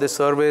use of this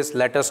service,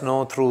 let us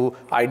know through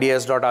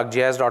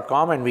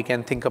ideas.arcgis.com and we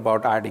can think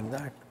about adding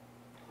that.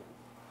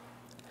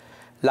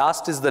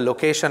 Last is the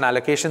location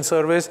allocation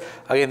service.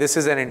 Again, this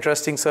is an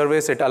interesting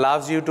service. It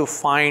allows you to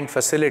find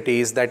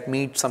facilities that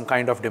meet some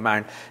kind of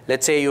demand.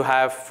 Let's say you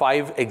have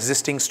 5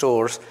 existing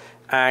stores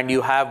and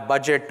you have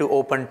budget to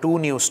open 2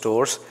 new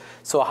stores.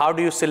 So how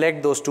do you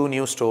select those 2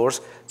 new stores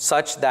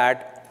such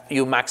that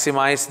you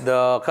maximize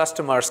the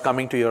customers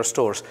coming to your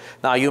stores?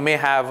 Now you may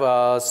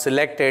have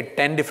selected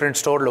 10 different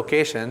store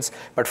locations,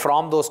 but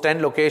from those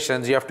 10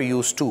 locations you have to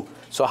use 2.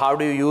 So how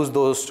do you use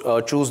those,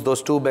 choose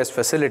those 2 best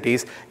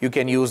facilities? You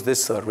can use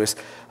this service.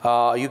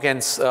 You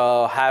can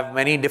have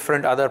many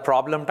different other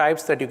problem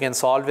types that you can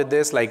solve with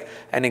this. Like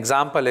an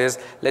example is,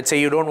 let's say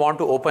you don't want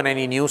to open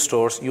any new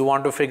stores. You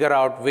want to figure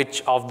out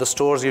which of the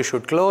stores you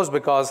should close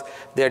because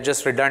they're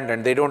just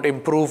redundant. They don't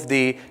improve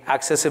the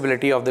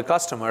accessibility of the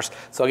customers.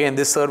 So again,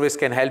 this service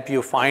can help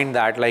you find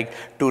that, like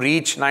to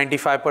reach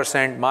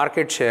 95%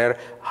 market share,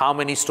 how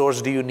many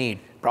stores do you need?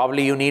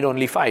 Probably you need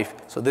only 5.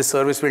 So this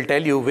service will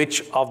tell you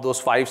which of those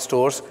 5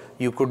 stores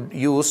you could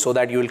use so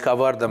that you will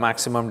cover the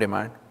maximum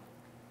demand.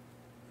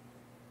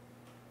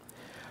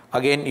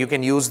 Again, you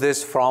can use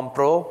this from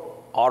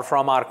Pro or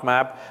from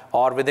ArcMap,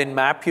 or within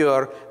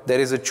MapViewer, there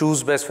is a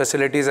choose best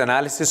facilities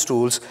analysis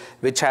tools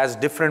which has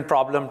different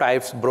problem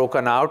types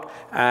broken out,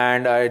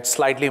 and it's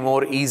slightly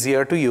more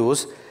easier to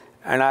use.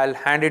 And I'll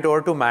hand it over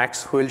to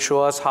Max, who will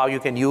show us how you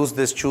can use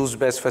this choose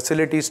best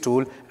facilities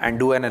tool and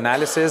do an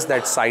analysis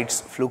that cites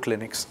flu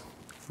clinics.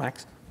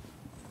 Max?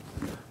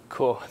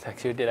 Cool,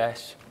 thank you,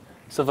 Dinesh.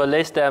 So for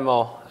this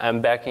demo, I'm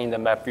back in the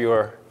map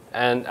viewer,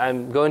 and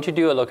I'm going to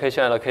do a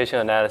location allocation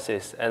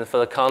analysis. And for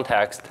the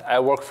context, I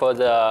work for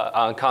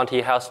the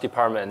county health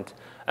department.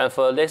 And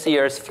for this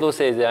year's flu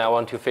season, I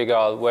want to figure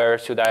out where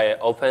should I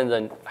open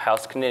the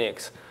health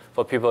clinics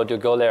for people to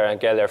go there and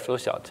get their flu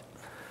shot.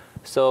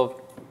 So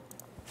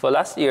for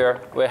last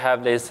year, we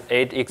have these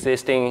 8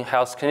 existing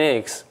health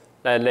clinics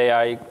that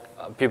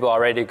people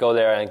already go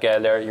there and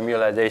get their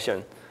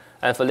immunization.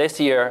 And for this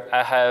year,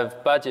 I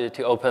have budget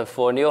to open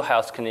 4 new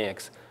health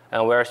clinics,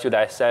 and where should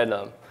I set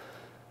them?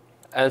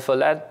 And for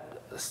that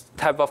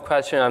type of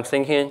question, I'm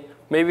thinking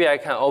maybe I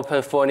can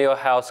open 4 new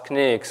health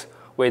clinics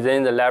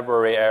within the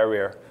library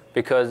area,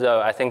 because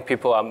I think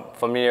people are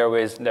familiar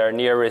with their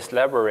nearest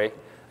library.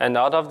 And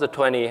out of the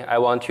 20, I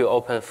want to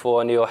open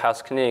 4 new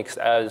health clinics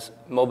as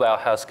mobile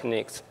health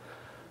clinics.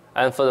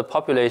 And for the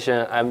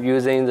population, I'm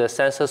using the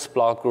census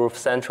block group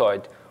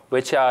centroid,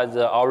 which are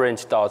the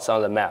orange dots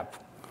on the map.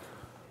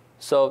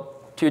 So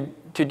to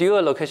do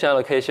a location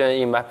allocation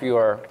in map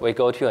viewer, we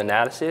go to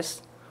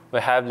analysis. We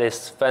have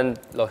these find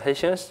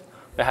locations.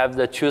 We have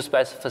the choose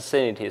best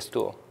facilities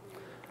tool.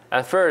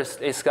 And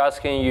first, it's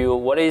asking you,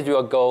 what is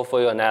your goal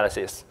for your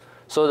analysis?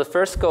 So the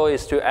first goal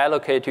is to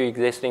allocate to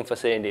existing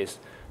facilities.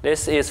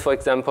 This is, for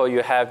example,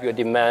 you have your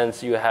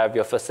demands, you have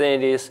your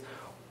facilities.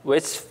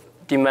 Which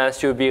demands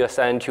should be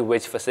assigned to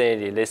which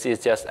facility? This is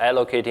just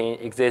allocating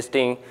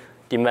existing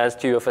demands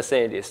to your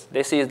facilities.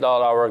 This is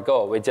not our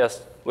goal.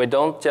 We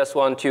don't just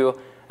want to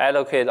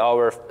allocate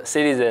our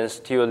citizens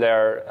to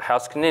their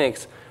health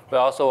clinics. We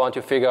also want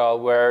to figure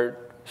out where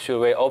should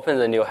we open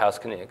the new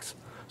health clinics.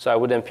 So I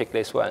wouldn't pick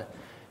this one.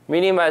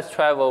 Minimize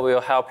travel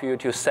will help you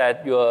to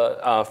set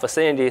your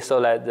facility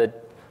so that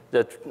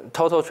the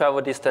total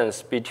travel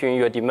distance between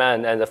your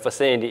demand and the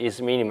facility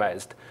is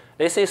minimized.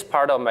 This is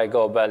part of my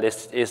goal, but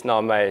this is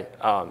not my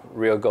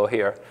real goal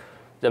here.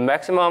 The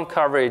maximum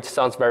coverage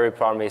sounds very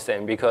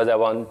promising because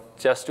I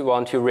just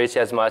want to reach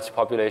as much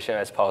population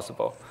as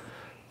possible.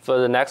 For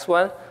the next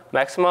one,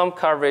 maximum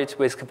coverage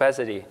with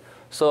capacity.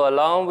 So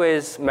along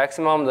with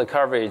maximum the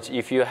coverage,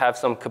 if you have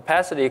some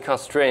capacity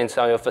constraints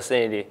on your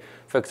facility,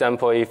 for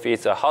example, if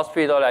it's a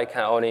hospital that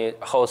can only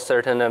host a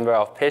certain number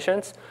of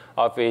patients,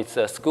 or if it's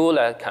a school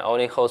that can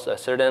only host a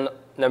certain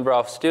number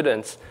of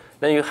students,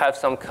 then you have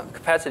some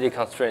capacity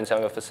constraints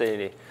on your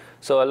facility.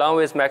 So along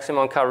with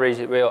maximum coverage,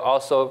 we'll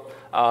also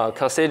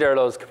consider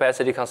those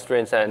capacity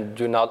constraints and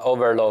do not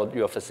overload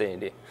your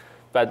facility.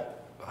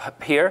 But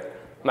here,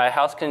 my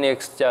health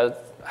clinics just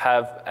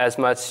have as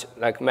much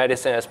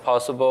medicine as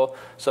possible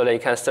so they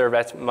can serve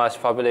as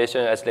much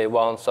population as they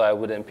want, so I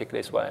wouldn't pick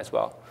this one as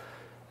well.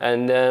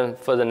 And then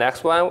for the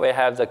next one, we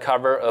have the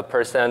cover a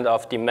 %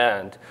 of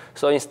demand.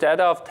 So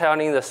instead of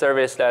telling the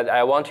service that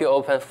I want to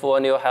open 4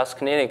 new health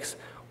clinics,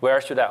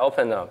 where should I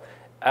open them?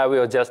 I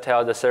will just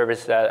tell the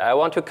service that I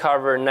want to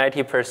cover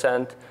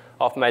 90%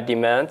 of my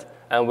demand,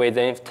 and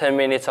within 10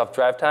 minutes of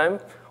drive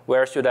time,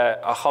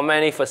 how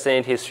many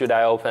facilities should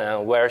I open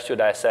and where should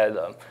I set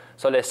them?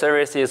 So the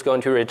service is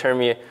going to return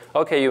me,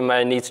 okay, you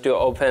might need to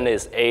open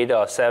these 8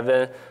 or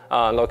 7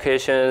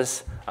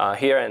 locations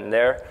here and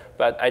there.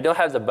 But I don't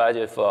have the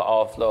budget for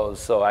all of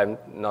those, so I'm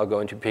not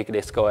going to pick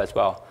this goal as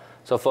well.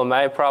 So for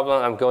my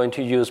problem, I'm going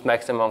to use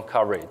maximum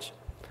coverage.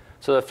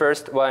 So the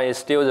first one is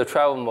still the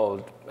travel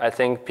mode. I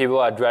think people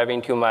are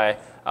driving to my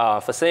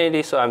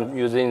facility, so I'm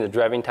using the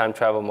driving time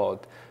travel mode.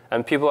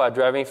 And people are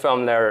driving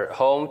from their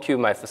home to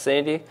my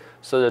facility,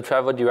 so the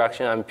travel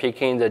direction, I'm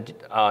picking the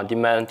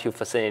demand to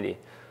facility.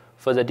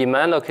 For the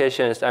demand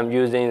locations, I'm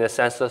using the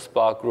census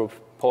block group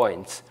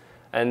points.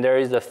 And there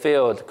is a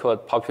field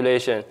called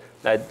population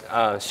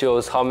that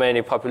shows how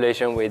many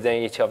population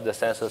within each of the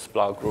census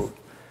block group.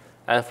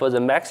 And for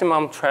the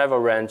maximum travel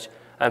range,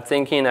 I'm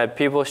thinking that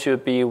people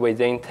should be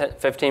within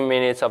 15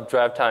 minutes of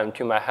drive time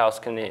to my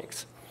health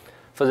clinics.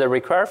 For the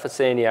required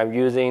facility, I'm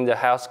using the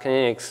health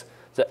clinics,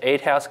 the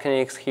 8 health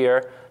clinics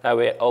here that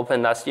we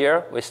opened last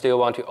year. We still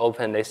want to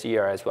open this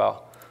year as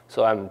well.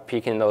 So I'm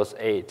picking those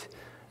 8.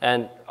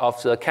 And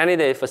of the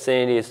candidate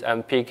facilities,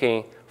 I'm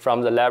picking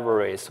from the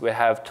libraries. We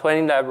have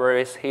 20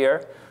 libraries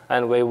here,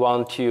 and we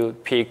want to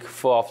pick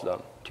 4 of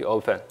them to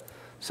open.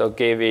 So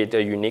give it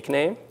a unique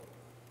name,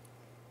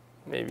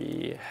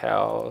 maybe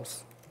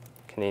Health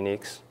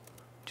Clinics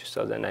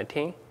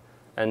 2019,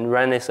 and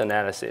run this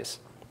analysis.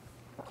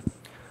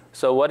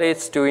 So what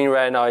it's doing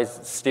right now is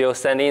still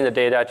sending the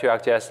data to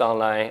ArcGIS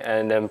Online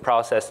and then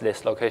process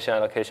this location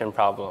allocation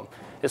problem.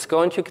 It's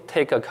going to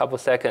take a couple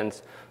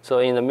seconds. So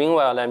in the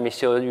meanwhile, let me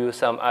show you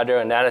some other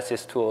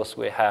analysis tools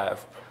we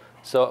have.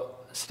 So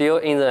still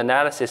in the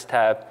analysis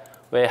tab,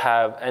 we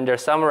have under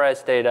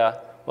summarize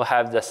data, we'll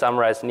have the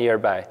summarize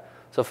nearby.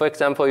 So for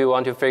example, you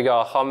want to figure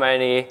out how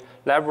many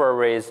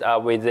libraries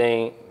are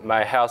within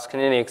my health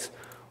clinics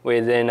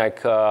within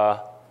like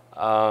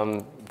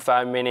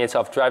 5 minutes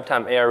of drive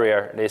time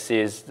area. This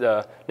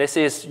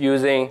is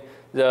using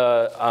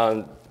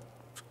the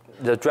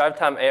drive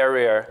time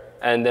area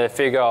and then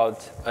figure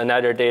out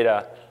another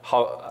data,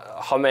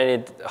 how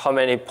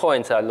many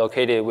points are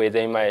located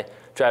within my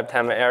drive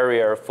time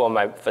area for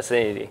my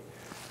facility.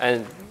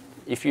 And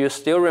if you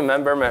still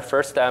remember my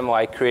first demo,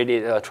 I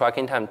created a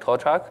tracking time tow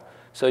truck,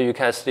 so you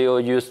can still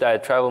use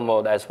that travel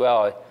mode as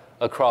well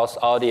across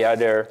all the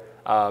other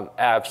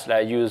apps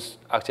that use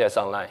ArcGIS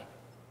Online.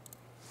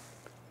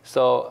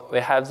 So we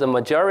have the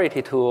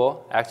majority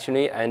tool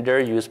actually under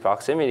use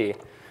proximity.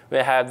 We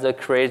have the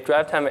create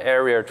drive time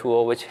area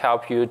tool, which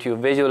help you to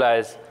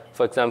visualize,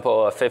 for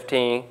example, a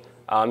 15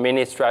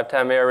 minutes drive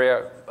time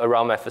area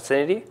around my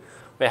facility.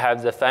 We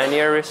have the find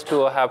nearest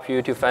tool, help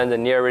you to find the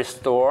nearest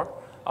store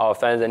or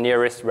find the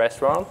nearest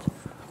restaurant.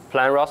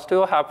 Plan routes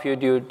tool help you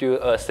do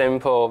a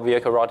simple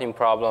vehicle routing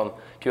problem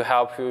to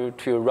help you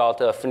to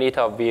route a fleet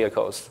of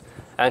vehicles.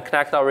 And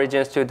connect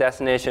origins to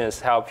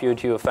destinations help you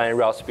to find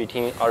routes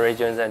between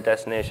origins and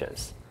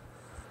destinations.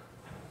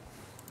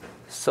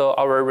 So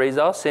our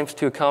result seems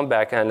to come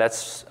back, and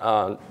let's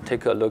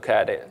take a look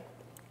at it.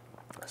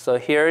 So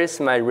here is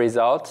my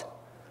result.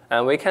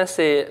 And we can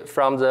see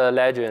from the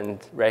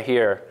legend right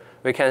here,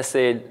 we can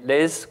see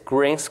this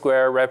green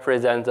square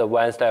represents the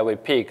ones that we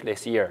picked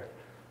this year.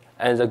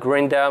 And the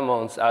green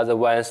diamonds are the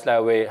ones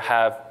that we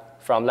have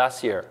from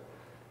last year.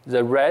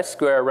 The red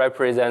square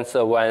represents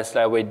the ones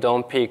that we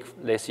don't pick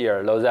this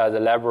year. Those are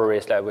the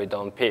libraries that we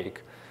don't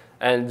pick.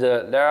 And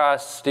there are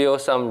still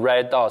some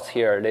red dots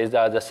here. These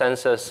are the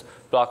census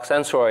block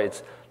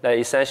centroids that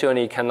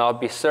essentially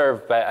cannot be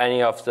served by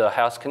any of the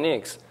health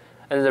clinics.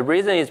 And the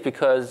reason is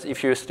because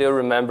if you still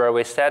remember,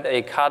 we set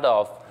a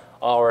cutoff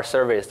on our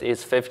service.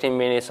 It's 15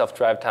 minutes of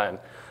drive time.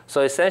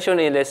 So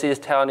essentially, this is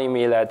telling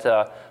me that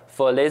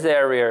for these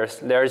areas,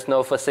 there is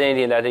no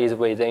facility that is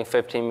within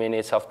 15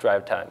 minutes of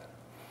drive time.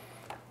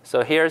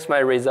 So here's my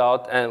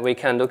result, and we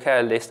can look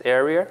at this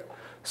area.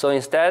 So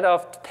instead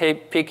of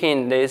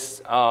picking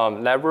these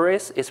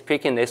libraries, it's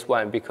picking this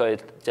one because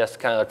it just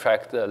can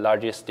attract the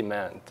largest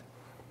demand.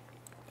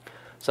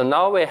 So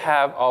now we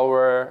have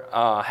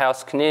our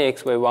health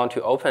clinics we want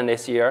to open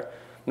this year.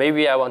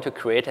 Maybe I want to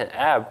create an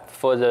app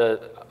for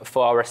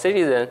our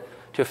citizens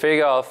to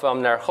figure out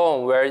from their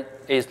home where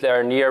is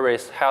their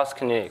nearest health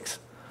clinics.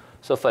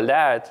 So for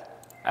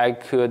that, I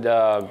could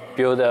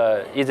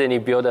easily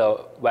build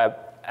a web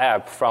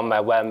app from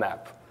my web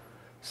map.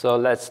 So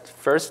let's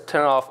first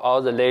turn off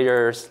all the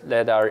layers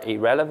that are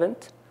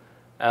irrelevant.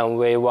 And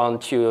we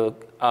want to,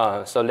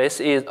 so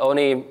this is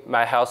only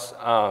my health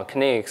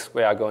clinics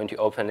we are going to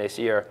open this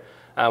year.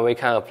 And we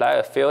can apply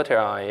a filter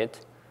on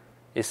it.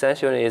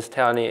 Essentially, it's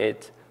telling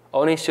it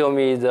only show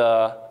me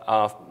the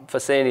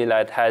facility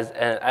that has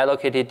an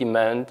allocated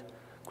demand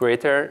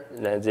greater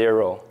than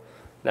 0.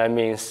 That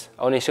means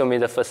only show me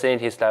the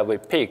facilities that we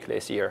pick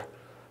this year.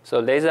 So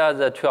these are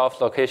the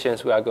 12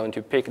 locations we are going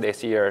to pick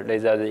this year.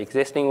 These are the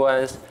existing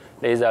ones.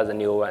 These are the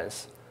new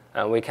ones.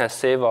 And we can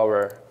save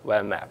our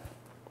web map.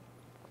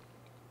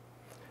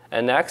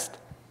 And next,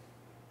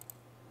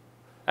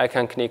 I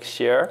can click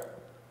Share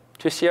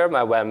to share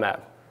my web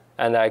map.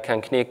 And I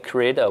can click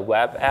Create a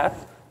web app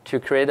to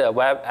create a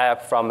web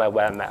app from my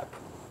web map.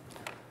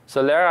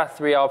 So there are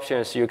 3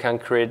 options you can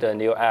create a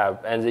new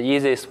app, and the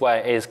easiest one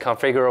is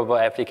configurable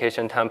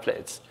application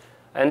templates.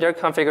 Under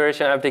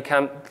configuration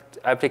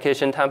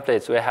application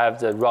templates, we have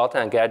the route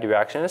and get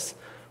directions.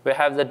 We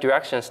have the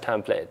directions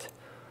template.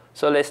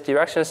 So this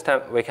directions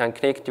we can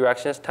click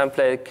directions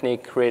template,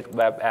 click create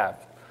web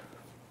app,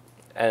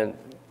 and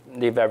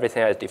leave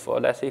everything as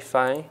default. That's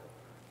fine.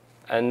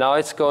 And now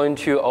it's going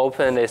to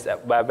open this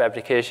web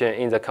application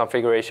in the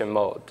configuration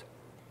mode.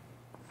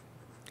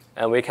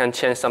 And we can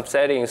change some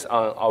settings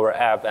on our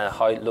app and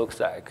how it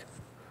looks like.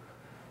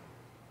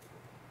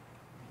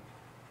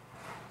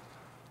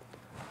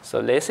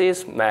 So this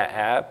is my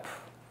app.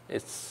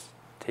 It's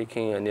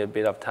taking a little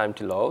bit of time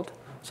to load.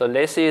 So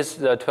this is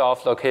the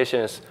 12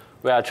 locations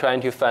we are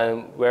trying to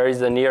find where is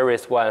the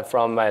nearest one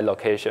from my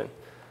location.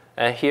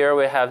 And here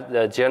we have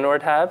the general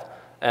tab.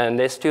 And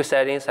these 2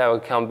 settings I will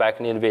come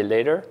back a little bit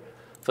later.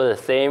 For the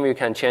theme, you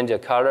can change the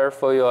color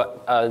for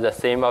the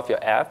theme of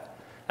your app.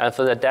 And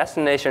for the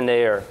destination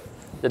layer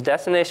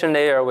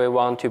we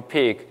want to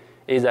pick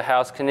is the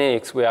health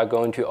clinics we are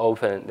going to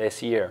open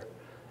this year.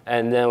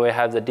 And then we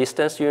have the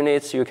distance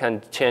units. You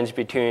can change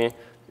between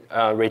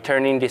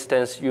returning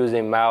distance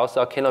using miles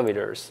or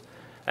kilometers.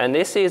 And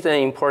this is an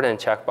important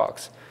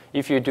checkbox.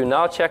 If you do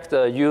not check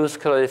the use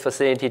closed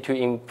facility to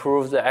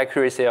improve the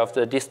accuracy of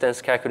the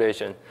distance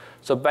calculation,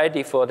 so by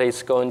default,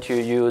 it's going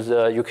to use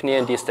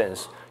Euclidean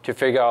distance to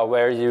figure out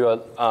where is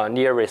your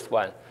nearest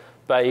one.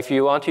 But if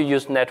you want to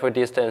use network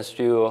distance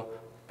to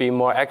be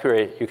more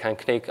accurate, you can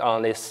click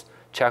on this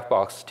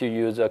checkbox to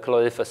use a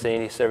closed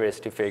facility service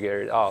to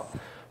figure it out.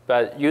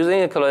 But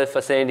using a closed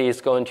facility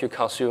is going to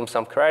consume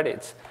some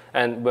credits.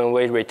 And when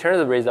we return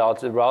the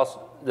results, the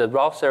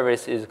route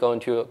service is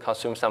going to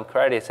consume some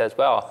credits as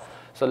well.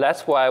 So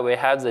that's why we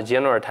have the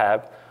general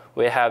tab.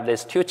 We have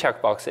these 2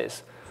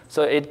 checkboxes.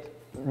 So it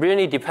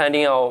really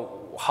depending on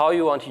how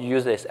you want to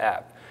use this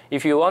app.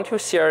 If you want to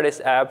share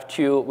this app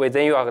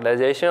within your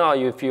organization, or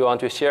if you want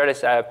to share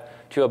this app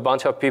to a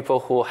bunch of people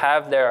who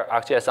have their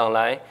ArcGIS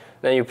Online,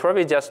 then you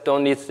probably just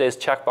don't need these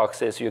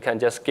checkboxes. You can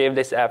just give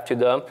this app to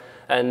them.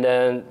 And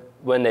then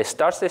when they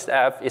start this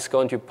app, it's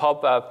going to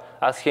pop up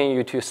asking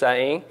you to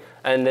sign in.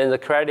 And then the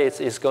credits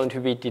is going to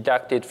be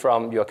deducted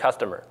from your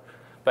customer.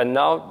 But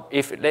now,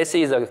 if this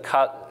is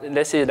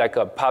like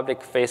a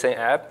public-facing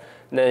app,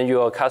 then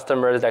your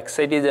customers, like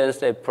citizens,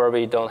 they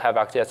probably don't have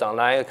ArcGIS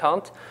Online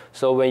account.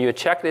 So when you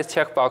check these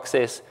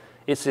checkboxes,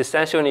 it's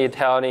essentially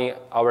telling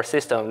our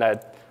system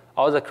that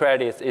all the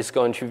credits is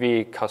going to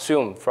be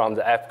consumed from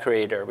the app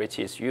creator, which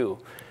is you.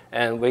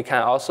 And you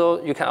can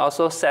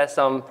also set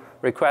some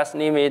request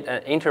limit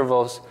and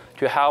intervals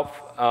to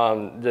help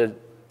that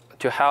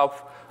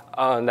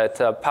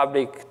the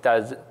public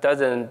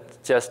doesn't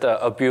just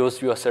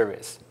abuse your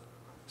service.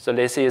 So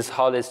this is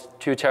how these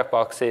 2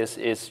 checkboxes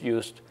is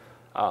used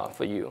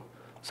for you.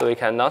 So we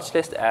can launch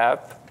this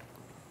app,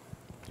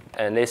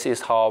 and this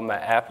is how my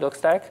app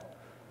looks like.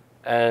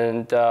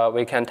 And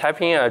we can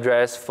type in an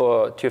address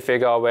to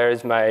figure out where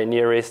is my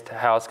nearest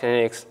health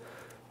clinics.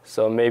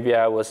 So maybe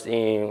I was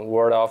in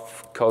World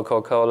of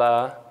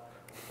Coca-Cola,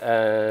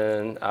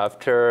 and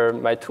after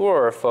my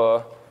tour,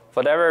 for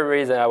whatever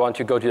reason, I want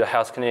to go to the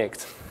health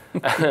clinics.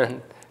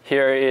 And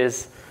here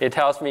it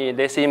tells me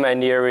this is my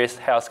nearest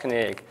health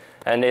clinic.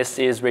 And this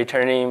is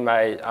returning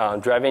my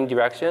driving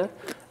direction.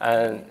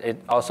 And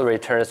it also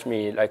returns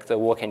me like the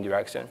walking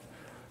direction.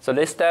 So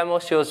this demo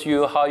shows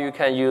you how you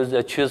can use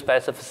the Choose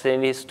Best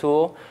Facilities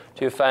tool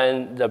to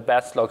find the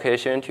best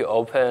location to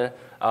open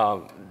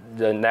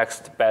the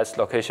next best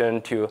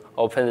location to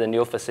open the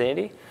new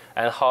facility,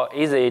 and how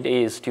easy it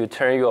is to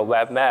turn your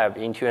web map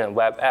into a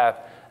web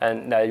app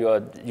and that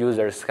your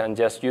users can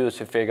just use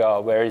to figure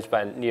out where is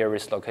my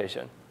nearest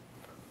location.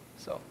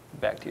 So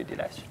back to you,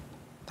 Dinesh.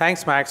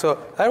 Thanks, Max. So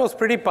that was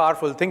pretty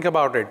powerful. Think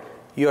about it.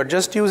 You are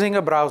just using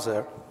a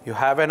browser. You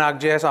have an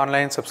ArcGIS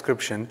Online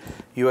subscription.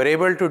 You are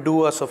able to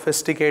do a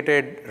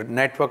sophisticated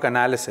network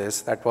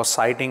analysis that was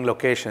citing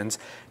locations.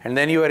 And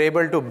then you are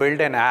able to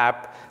build an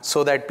app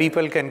so that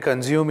people can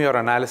consume your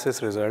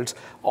analysis results,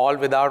 all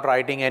without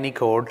writing any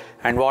code.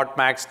 And what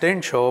Max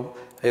didn't show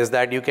is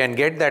that you can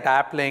get that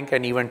app link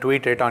and even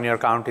tweet it on your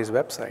county's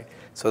website.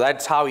 So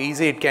that's how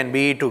easy it can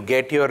be to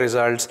get your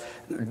results,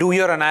 do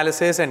your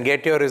analysis, and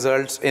get your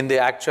results in the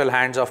actual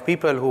hands of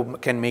people who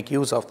can make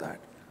use of that.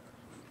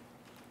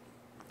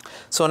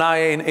 So now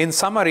in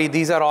summary,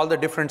 these are all the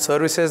different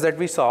services that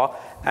we saw.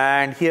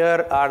 And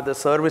here are the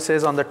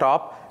services on the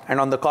top. And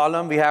on the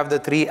column, we have the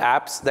 3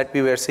 apps that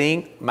we were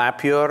seeing: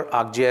 Mapure,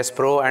 ArcGIS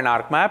Pro, and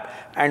ArcMap,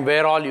 and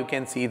where all you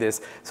can see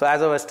this. So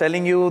as I was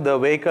telling you, the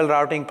vehicle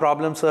routing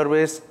problem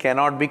service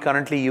cannot be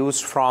currently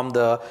used from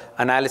the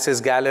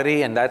analysis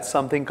gallery, and that's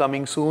something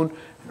coming soon.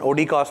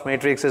 OD cost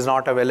matrix is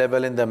not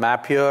available in the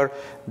Mapure.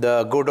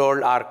 The good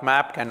old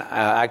ArcMap can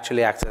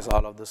actually access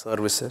all of the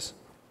services.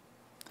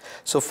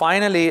 So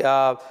finally,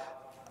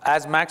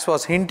 as Max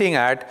was hinting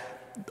at,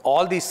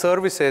 all these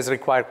services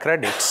require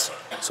credits.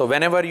 So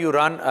whenever you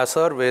run a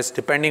service,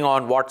 depending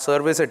on what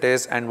service it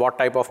is and what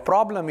type of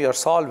problem you're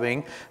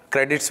solving,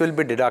 credits will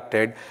be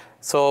deducted.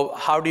 So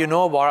how do you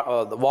know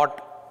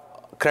what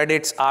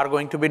credits are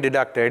going to be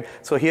deducted.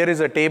 So here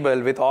is a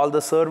table with all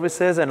the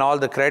services and all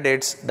the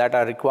credits that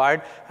are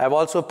required. I've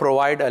also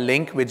provided a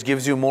link which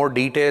gives you more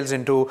details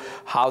into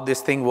how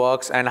this thing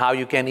works and how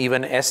you can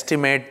even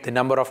estimate the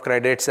number of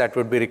credits that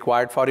would be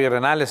required for your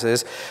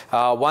analysis.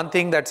 One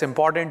thing that's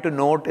important to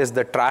note is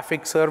the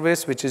traffic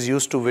service, which is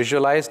used to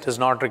visualize, does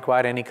not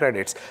require any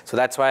credits. So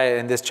that's why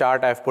in this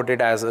chart I've put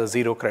it as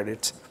 0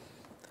 credits.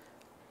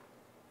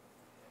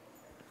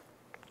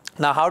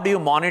 Now, how do you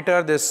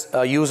monitor this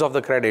use of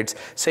the credits?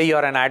 Say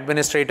you're an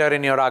administrator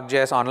in your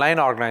ArcGIS Online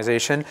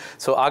organization.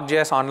 So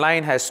ArcGIS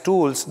Online has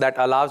tools that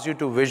allows you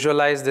to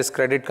visualize this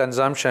credit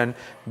consumption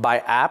by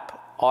app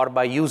or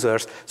by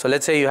users. So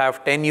let's say you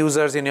have 10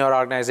 users in your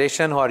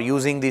organization who are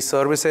using these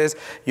services.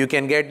 You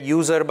can get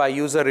user by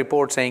user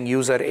report saying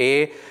user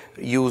A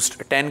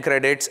used 10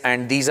 credits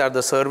and these are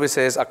the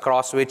services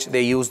across which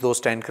they use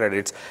those 10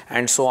 credits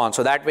and so on.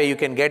 So that way you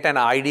can get an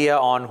idea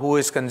on who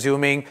is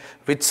consuming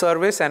which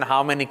service and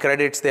how many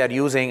credits they are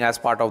using as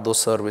part of those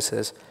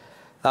services.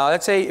 Now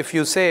let's say if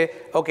you say,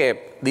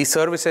 okay, these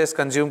services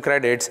consume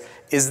credits,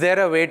 is there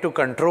a way to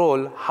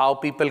control how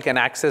people can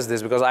access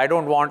this? Because I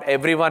don't want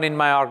everyone in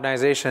my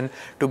organization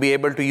to be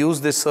able to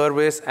use this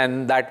service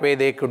and that way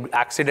they could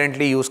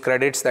accidentally use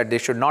credits that they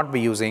should not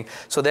be using.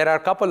 So there are a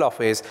couple of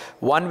ways.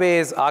 One way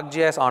is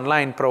ArcGIS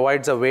Online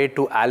provides a way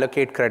to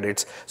allocate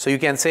credits. So you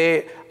can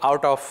say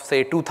out of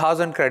say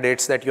 2,000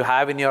 credits that you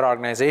have in your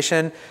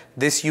organization,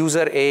 this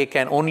user A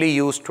can only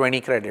use 20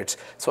 credits.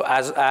 So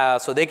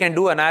so they can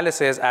do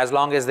analysis as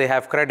long as they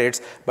have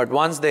credits, but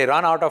once they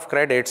run out of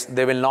credits,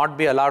 they will not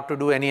be allowed to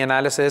do any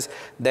analysis.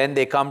 Then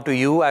they come to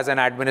you as an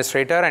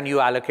administrator and you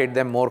allocate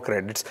them more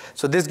credits.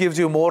 So this gives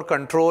you more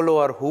control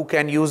over who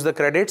can use the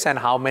credits and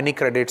how many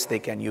credits they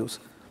can use.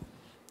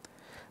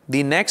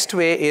 The next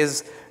way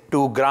is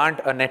to grant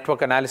a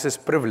network analysis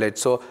privilege.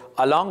 So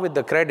along with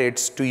the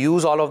credits, to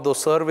use all of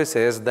those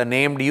services, the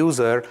named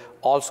user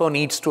also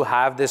needs to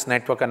have this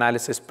network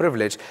analysis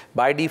privilege.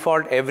 By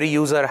default, every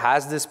user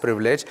has this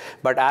privilege,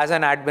 but as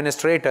an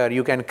administrator,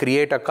 you can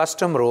create a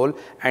custom role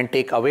and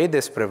take away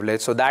this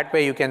privilege. So that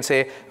way you can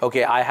say,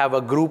 okay, I have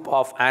a group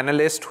of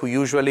analysts who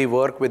usually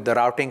work with the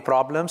routing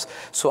problems,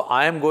 so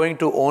I am going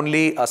to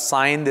only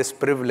assign this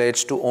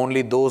privilege to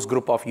only those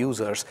group of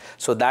users.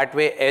 So that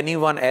way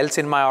anyone else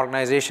in my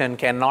organization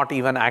cannot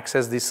even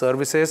access these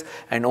services,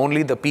 and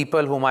only the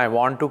people whom I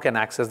want to can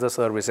access the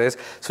services.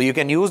 So you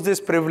can use this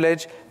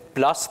privilege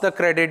plus the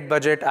credit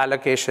budget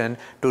allocation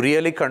to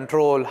really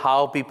control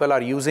how people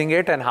are using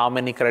it and how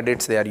many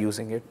credits they are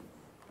using it.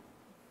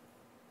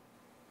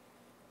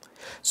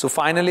 So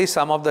finally,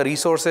 some of the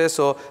resources.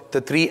 So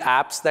the 3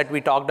 apps that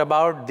we talked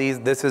about,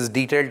 this is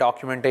detailed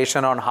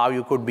documentation on how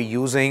you could be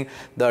using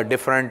the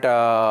different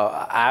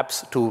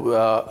apps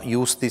to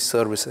use these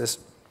services.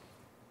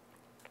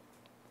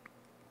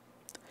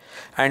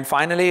 And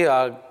finally,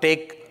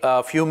 take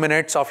a few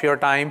minutes of your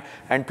time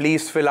and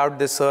please fill out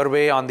this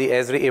survey on the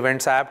Esri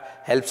Events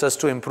app. Helps us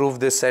to improve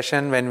this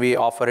session when we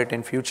offer it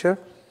in future.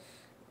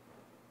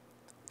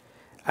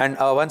 And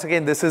once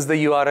again, this is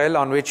the URL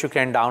on which you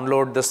can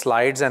download the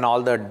slides and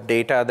all the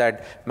data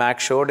that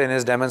Max showed in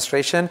his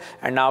demonstration.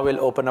 And now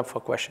we'll open up for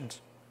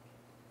questions.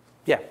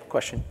 Yeah,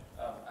 question.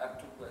 I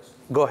have 2 questions.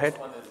 Go ahead. This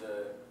one is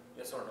a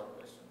yes or no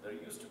question. There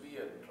used to be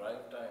a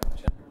drive time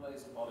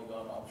generalized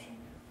polygon option.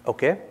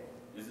 Okay.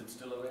 Is it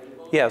still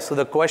available? Yeah, so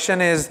the question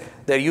is,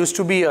 there used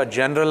to be a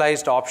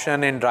generalized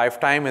option in drive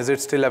time. Is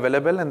it still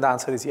available? And the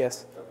answer is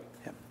yes. Okay.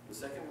 Yeah. The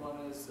second one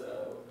is,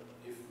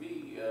 if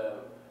we,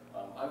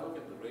 I work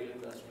in the rail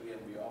industry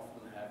and we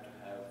often have to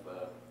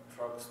have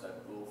trucks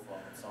that go from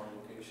some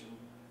location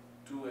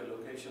to a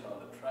location on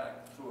the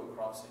track through a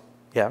crossing.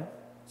 Yeah.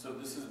 So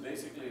this is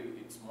basically,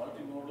 it's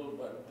multimodal,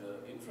 but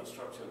the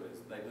infrastructure is,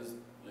 like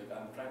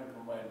I'm trying to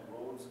combine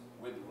roads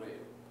with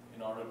rail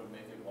in order to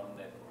make it one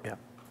network.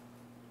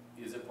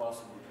 Yeah. Is it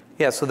possible to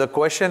do? Yeah, so the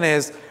question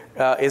is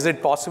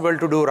it possible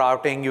to do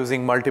routing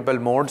using multiple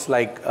modes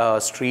like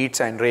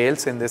streets and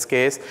rails in this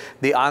case?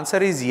 The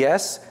answer is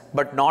yes,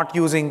 but not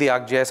using the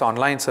ArcGIS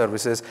Online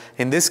services.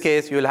 In this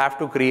case, you'll have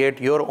to create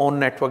your own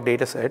network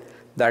dataset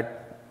that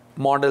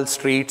model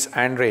streets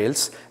and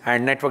rails,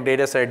 and network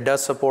dataset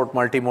does support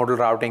multimodal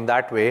routing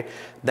that way.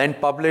 Then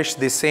publish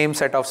the same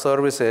set of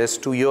services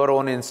to your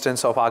own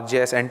instance of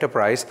ArcGIS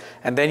Enterprise,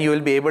 and then you will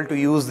be able to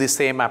use the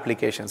same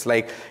applications.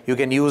 Like you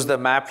can use the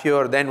map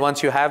here, then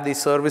once you have these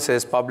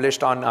services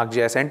published on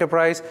ArcGIS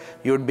Enterprise,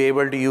 you would be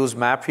able to use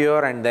map here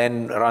and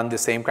then run the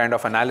same kind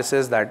of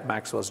analysis that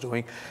Max was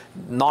doing.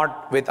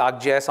 Not with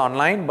ArcGIS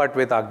Online, but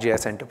with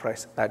ArcGIS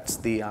Enterprise. That's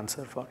the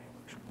answer for it.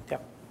 Yeah.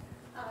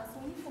 So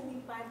if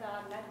we buy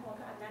the network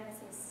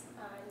analysis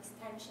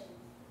extension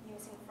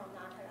using from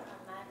ArcGIS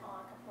Online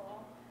or ArcGIS Pro,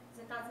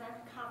 does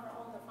that cover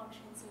all the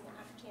functions in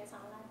ArcGIS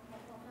Online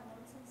network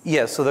analysis?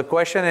 Yes, so the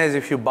question is,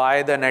 if you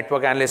buy the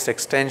Network Analyst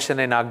extension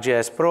in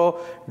ArcGIS Pro,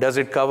 does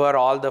it cover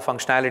all the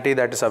functionality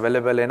that is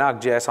available in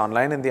ArcGIS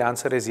Online? And the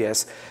answer is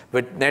yes.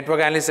 With Network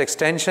Analyst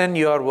extension,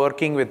 you are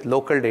working with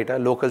local data,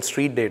 local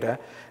street data.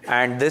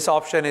 And this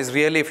option is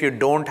really if you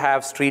don't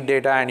have street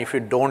data and if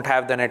you don't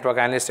have the Network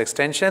Analyst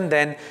extension,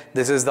 then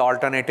this is the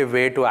alternative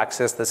way to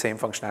access the same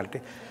functionality.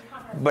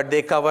 But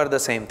they cover the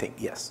same thing,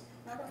 yes.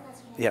 Another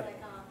question is Yeah. like,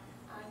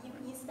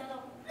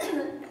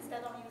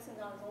 instead of using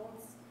the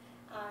roads,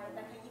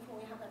 like if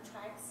we have the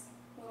tracks,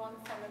 we want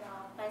to find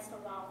the best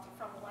route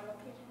from one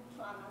location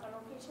to another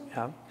location.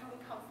 Yeah. Can we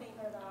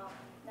configure the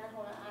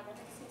network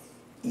analysis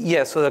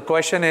Yes, so the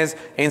question is,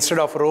 instead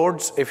of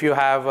roads, if you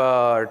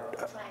have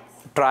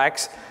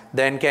tracks,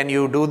 then can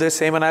you do the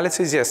same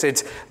analysis? Yes,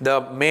 it's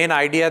the main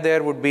idea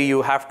there would be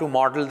you have to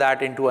model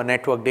that into a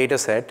network data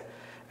set.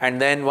 And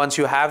then once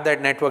you have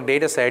that network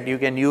data set, you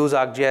can use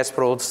ArcGIS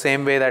Pro the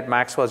same way that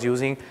Max was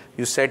using.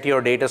 You set your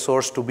data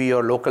source to be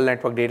your local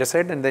network data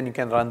set, and then you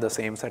can run the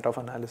same set of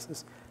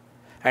analysis.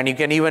 And you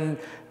can even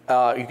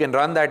you can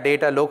run that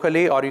data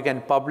locally, or you can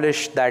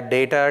publish that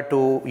data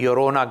to your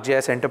own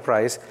ArcGIS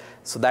enterprise.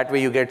 So that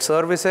way you get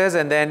services,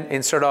 and then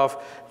instead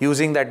of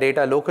using that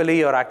data locally,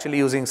 you're actually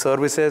using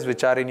services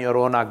which are in your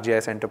own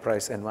ArcGIS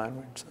enterprise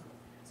environment.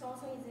 So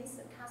also is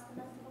this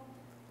customizable?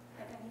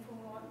 Like if we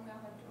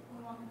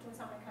want to do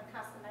some like a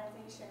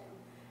customization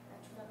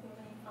to the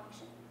building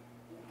function,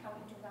 can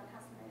we do that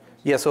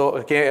customization? Yeah, so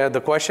okay, the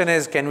question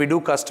is, can we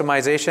do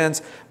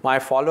customizations? My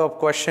follow-up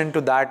question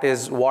to that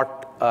is, what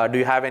do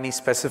you have any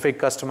specific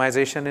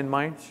customization in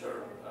mind? Sure.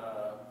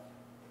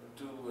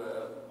 To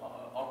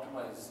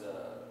optimize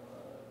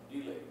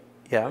delay.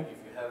 Yeah. Like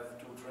if you have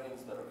two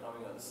trains that are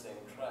coming on the same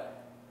track,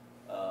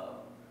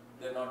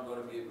 they're not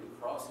going to be able to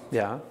cross each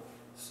Yeah. other.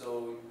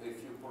 So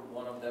if you put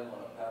one of them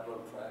on a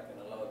parallel track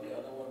and allow the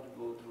other one to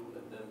go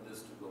through and then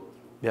this to go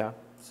through. Yeah.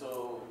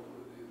 So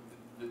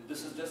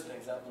this is just an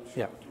example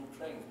showing Yeah. two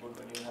trains, but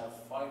when you have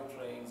 5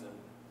 trains and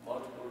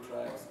multiple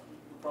tracks,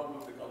 the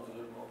problem becomes a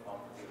little more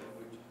complicated,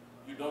 which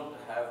you don't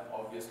have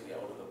obviously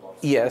out of the box.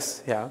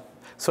 Yes, yeah.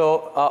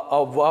 So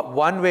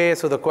one way,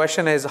 so the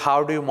question is,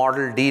 how do you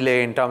model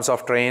delay in terms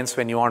of trains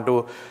when you want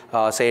to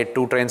say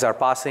 2 trains are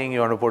passing, you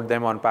want to put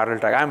them on parallel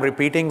track? I'm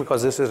repeating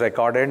because this is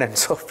recorded and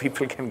so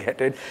people can get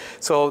it.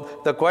 So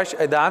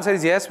the answer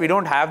is yes, we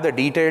don't have the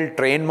detailed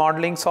train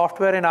modeling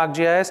software in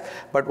ArcGIS,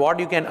 but what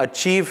you can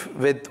achieve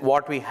with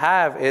what we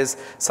have is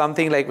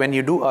something like when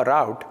you do a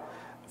route,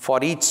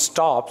 for each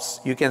stops,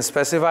 you can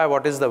specify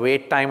what is the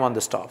wait time on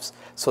the stops.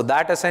 So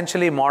that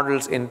essentially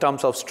models in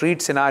terms of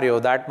street scenario,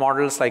 that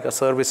models like a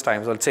service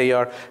time. So let's say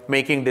you're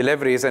making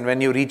deliveries and when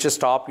you reach a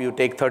stop, you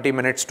take 30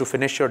 minutes to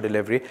finish your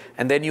delivery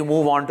and then you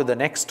move on to the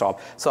next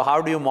stop. So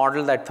how do you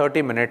model that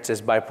 30 minutes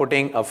is by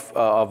putting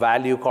a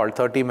value called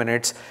 30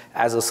 minutes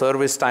as a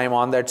service time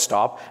on that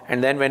stop.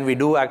 And then when we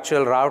do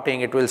actual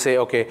routing, it will say,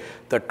 okay,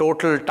 the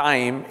total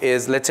time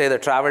is, let's say the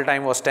travel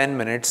time was 10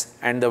 minutes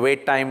and the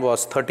wait time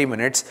was 30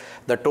 minutes.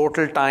 The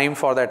total time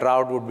for that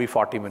route would be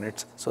 40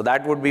 minutes. So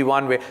that would be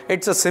one way.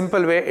 It's a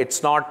simple way.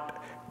 It's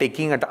not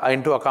taking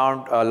into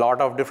account a lot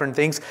of different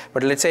things.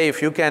 But let's say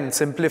if you can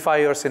simplify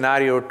your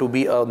scenario to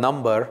be a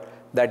number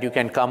that you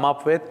can come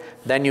up with,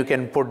 then you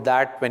can put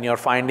that when you're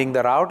finding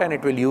the route and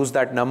it will use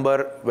that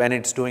number when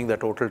it's doing the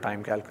total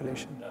time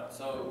calculation. Yeah,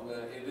 so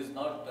it is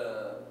not,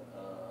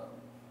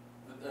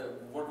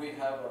 what we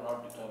have are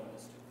not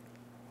deterministic.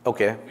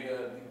 Okay.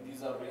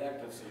 These are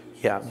reactive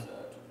solutions Yeah. To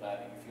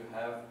planning. If you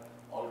have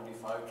already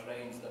 5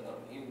 trains that are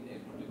in a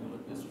particular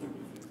district,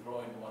 if you throw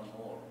in one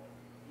more,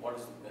 what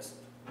is the best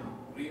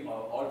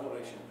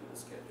alteration to the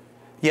schedule?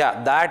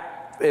 Yeah,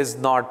 that is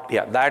not,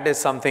 yeah, that is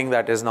something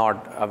that is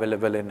not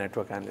available in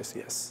Network Analyst,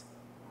 yes.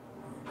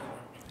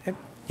 Okay.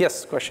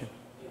 Yes, question.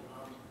 You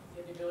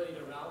have the ability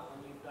to route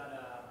when you've got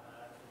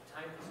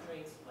time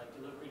constraints, like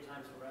delivery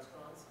times for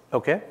restaurants.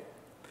 Okay.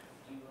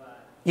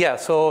 Yeah,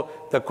 so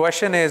the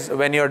question is,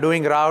 when you're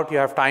doing route, you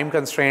have time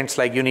constraints,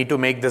 like you need to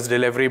make this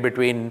delivery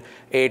between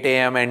 8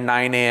 a.m. and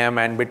 9 a.m.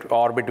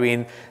 or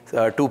between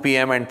 2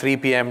 p.m. and 3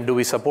 p.m. Do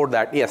we support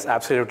that? Yes,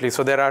 absolutely.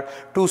 So there are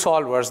 2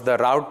 solvers, the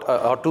route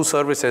or 2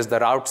 services. The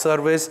route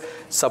service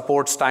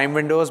supports time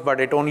windows, but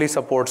it only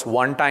supports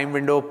 1 time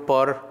window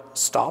per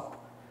stop.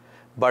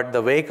 But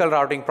the vehicle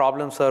routing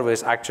problem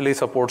service actually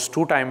supports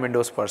 2 time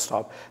windows per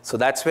stop. So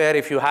that's where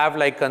if you have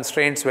like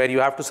constraints where you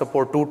have to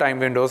support 2 time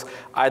windows,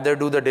 either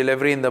do the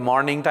delivery in the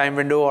morning time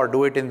window or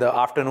do it in the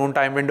afternoon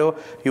time window,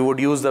 you would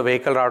use the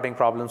vehicle routing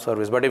problem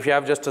service. But if you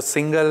have just a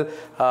single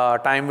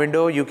time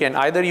window, you can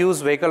either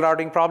use vehicle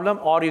routing problem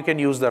or you can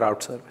use the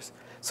route service.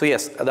 So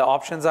yes, the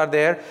options are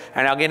there.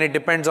 And again, it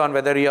depends on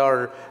whether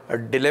you're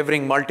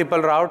delivering multiple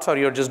routes or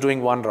you're just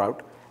doing 1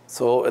 route.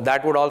 So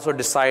that would also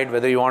decide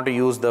whether you want to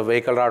use the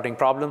vehicle routing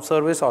problem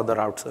service or the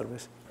route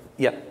service.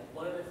 Yeah.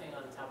 One other thing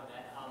on top of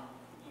that,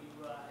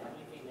 you have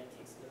anything that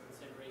takes into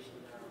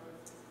consideration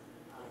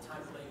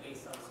time delay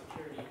based on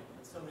security.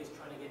 When somebody's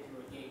trying to get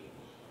through a gate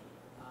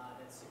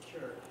that's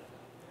secure, do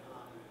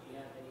you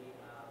have any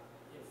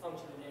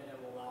function in there that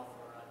will allow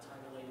for time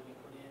delay to be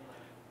put in,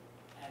 like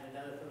add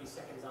another 30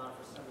 seconds on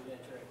for somebody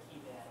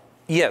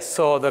Yes,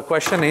 so the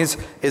question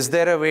is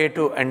there a way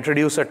to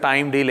introduce a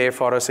time delay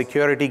for a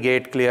security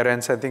gate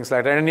clearance and things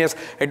like that? And yes,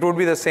 it would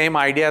be the same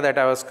idea that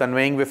I was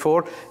conveying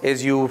before,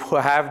 is you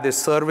have this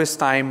service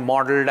time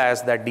modeled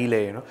as that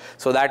delay, you know.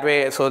 So that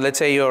way, so let's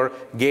say your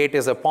gate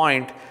is a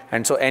point,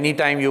 and so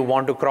anytime you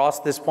want to cross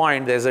this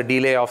point, there's a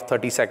delay of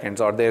 30 seconds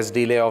or there's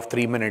delay of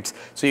 3 minutes.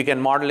 So you can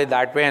model it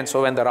that way, and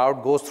so when the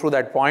route goes through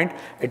that point,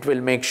 it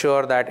will make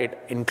sure that it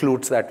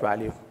includes that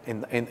value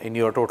in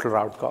your total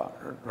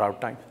route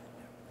time.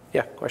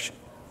 Yeah, question?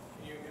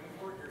 Can you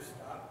import your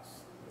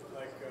stops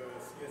like a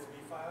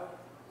CSV file?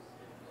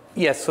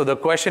 Yes, so the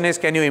question is,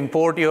 can you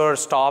import your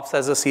stops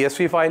as a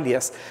CSV file?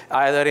 Yes,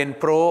 either in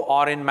Pro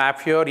or in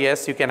MapViewer,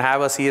 yes, you can have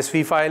a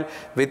CSV file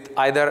with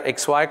either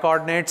XY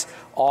coordinates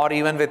or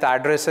even with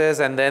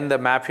addresses, and then the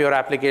MapViewer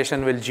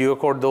application will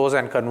geocode those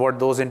and convert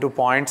those into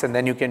points, and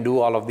then you can do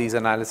all of these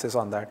analysis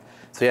on that.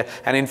 So yeah,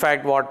 and in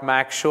fact, what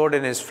Max showed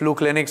in his flu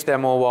clinics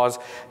demo was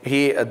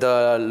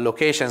the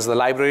locations, the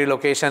library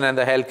location and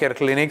the healthcare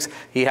clinics,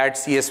 he had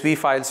CSV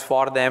files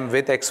for them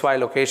with XY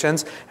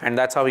locations, and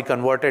that's how he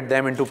converted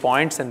them into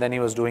points, and then he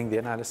was doing the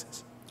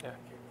analysis. Yeah.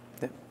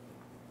 Yeah.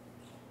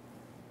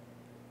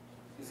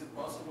 Is it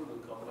possible to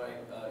combine,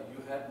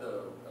 you had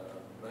the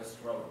best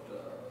route,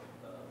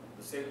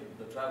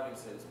 the traveling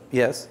salesman.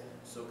 Yes.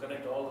 So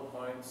connect all the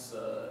points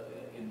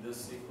in this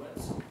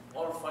sequence,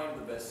 or find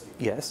the best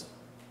sequence. Yes.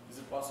 Is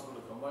it possible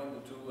to combine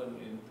the two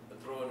and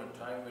throw in a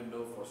time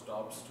window for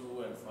stops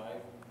 2 and 5?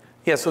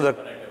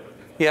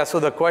 Yeah, so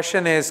the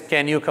question is,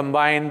 can you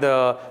combine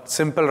the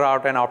simple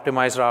route and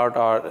optimized route,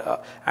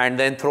 or and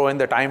then throw in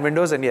the time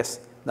windows? And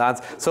yes,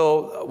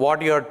 so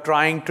what you're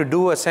trying to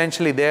do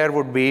essentially there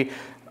would be,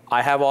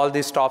 I have all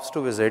these stops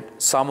to visit.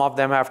 Some of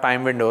them have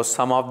time windows,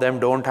 some of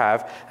them don't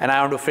have, and I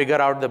want to figure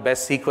out the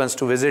best sequence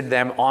to visit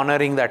them,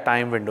 honoring that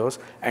time windows.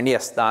 And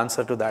yes, the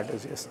answer to that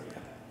is yes.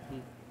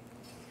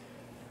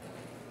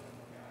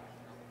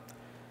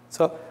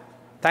 So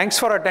thanks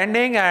for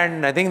attending,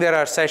 and I think there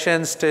are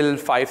sessions till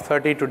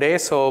 5:30 today,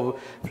 so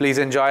please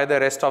enjoy the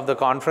rest of the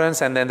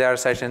conference, and then there are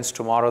sessions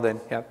tomorrow then.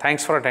 Yeah,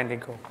 thanks for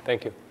attending.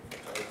 Thank you.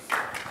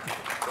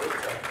 Great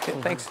job.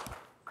 Okay, thanks.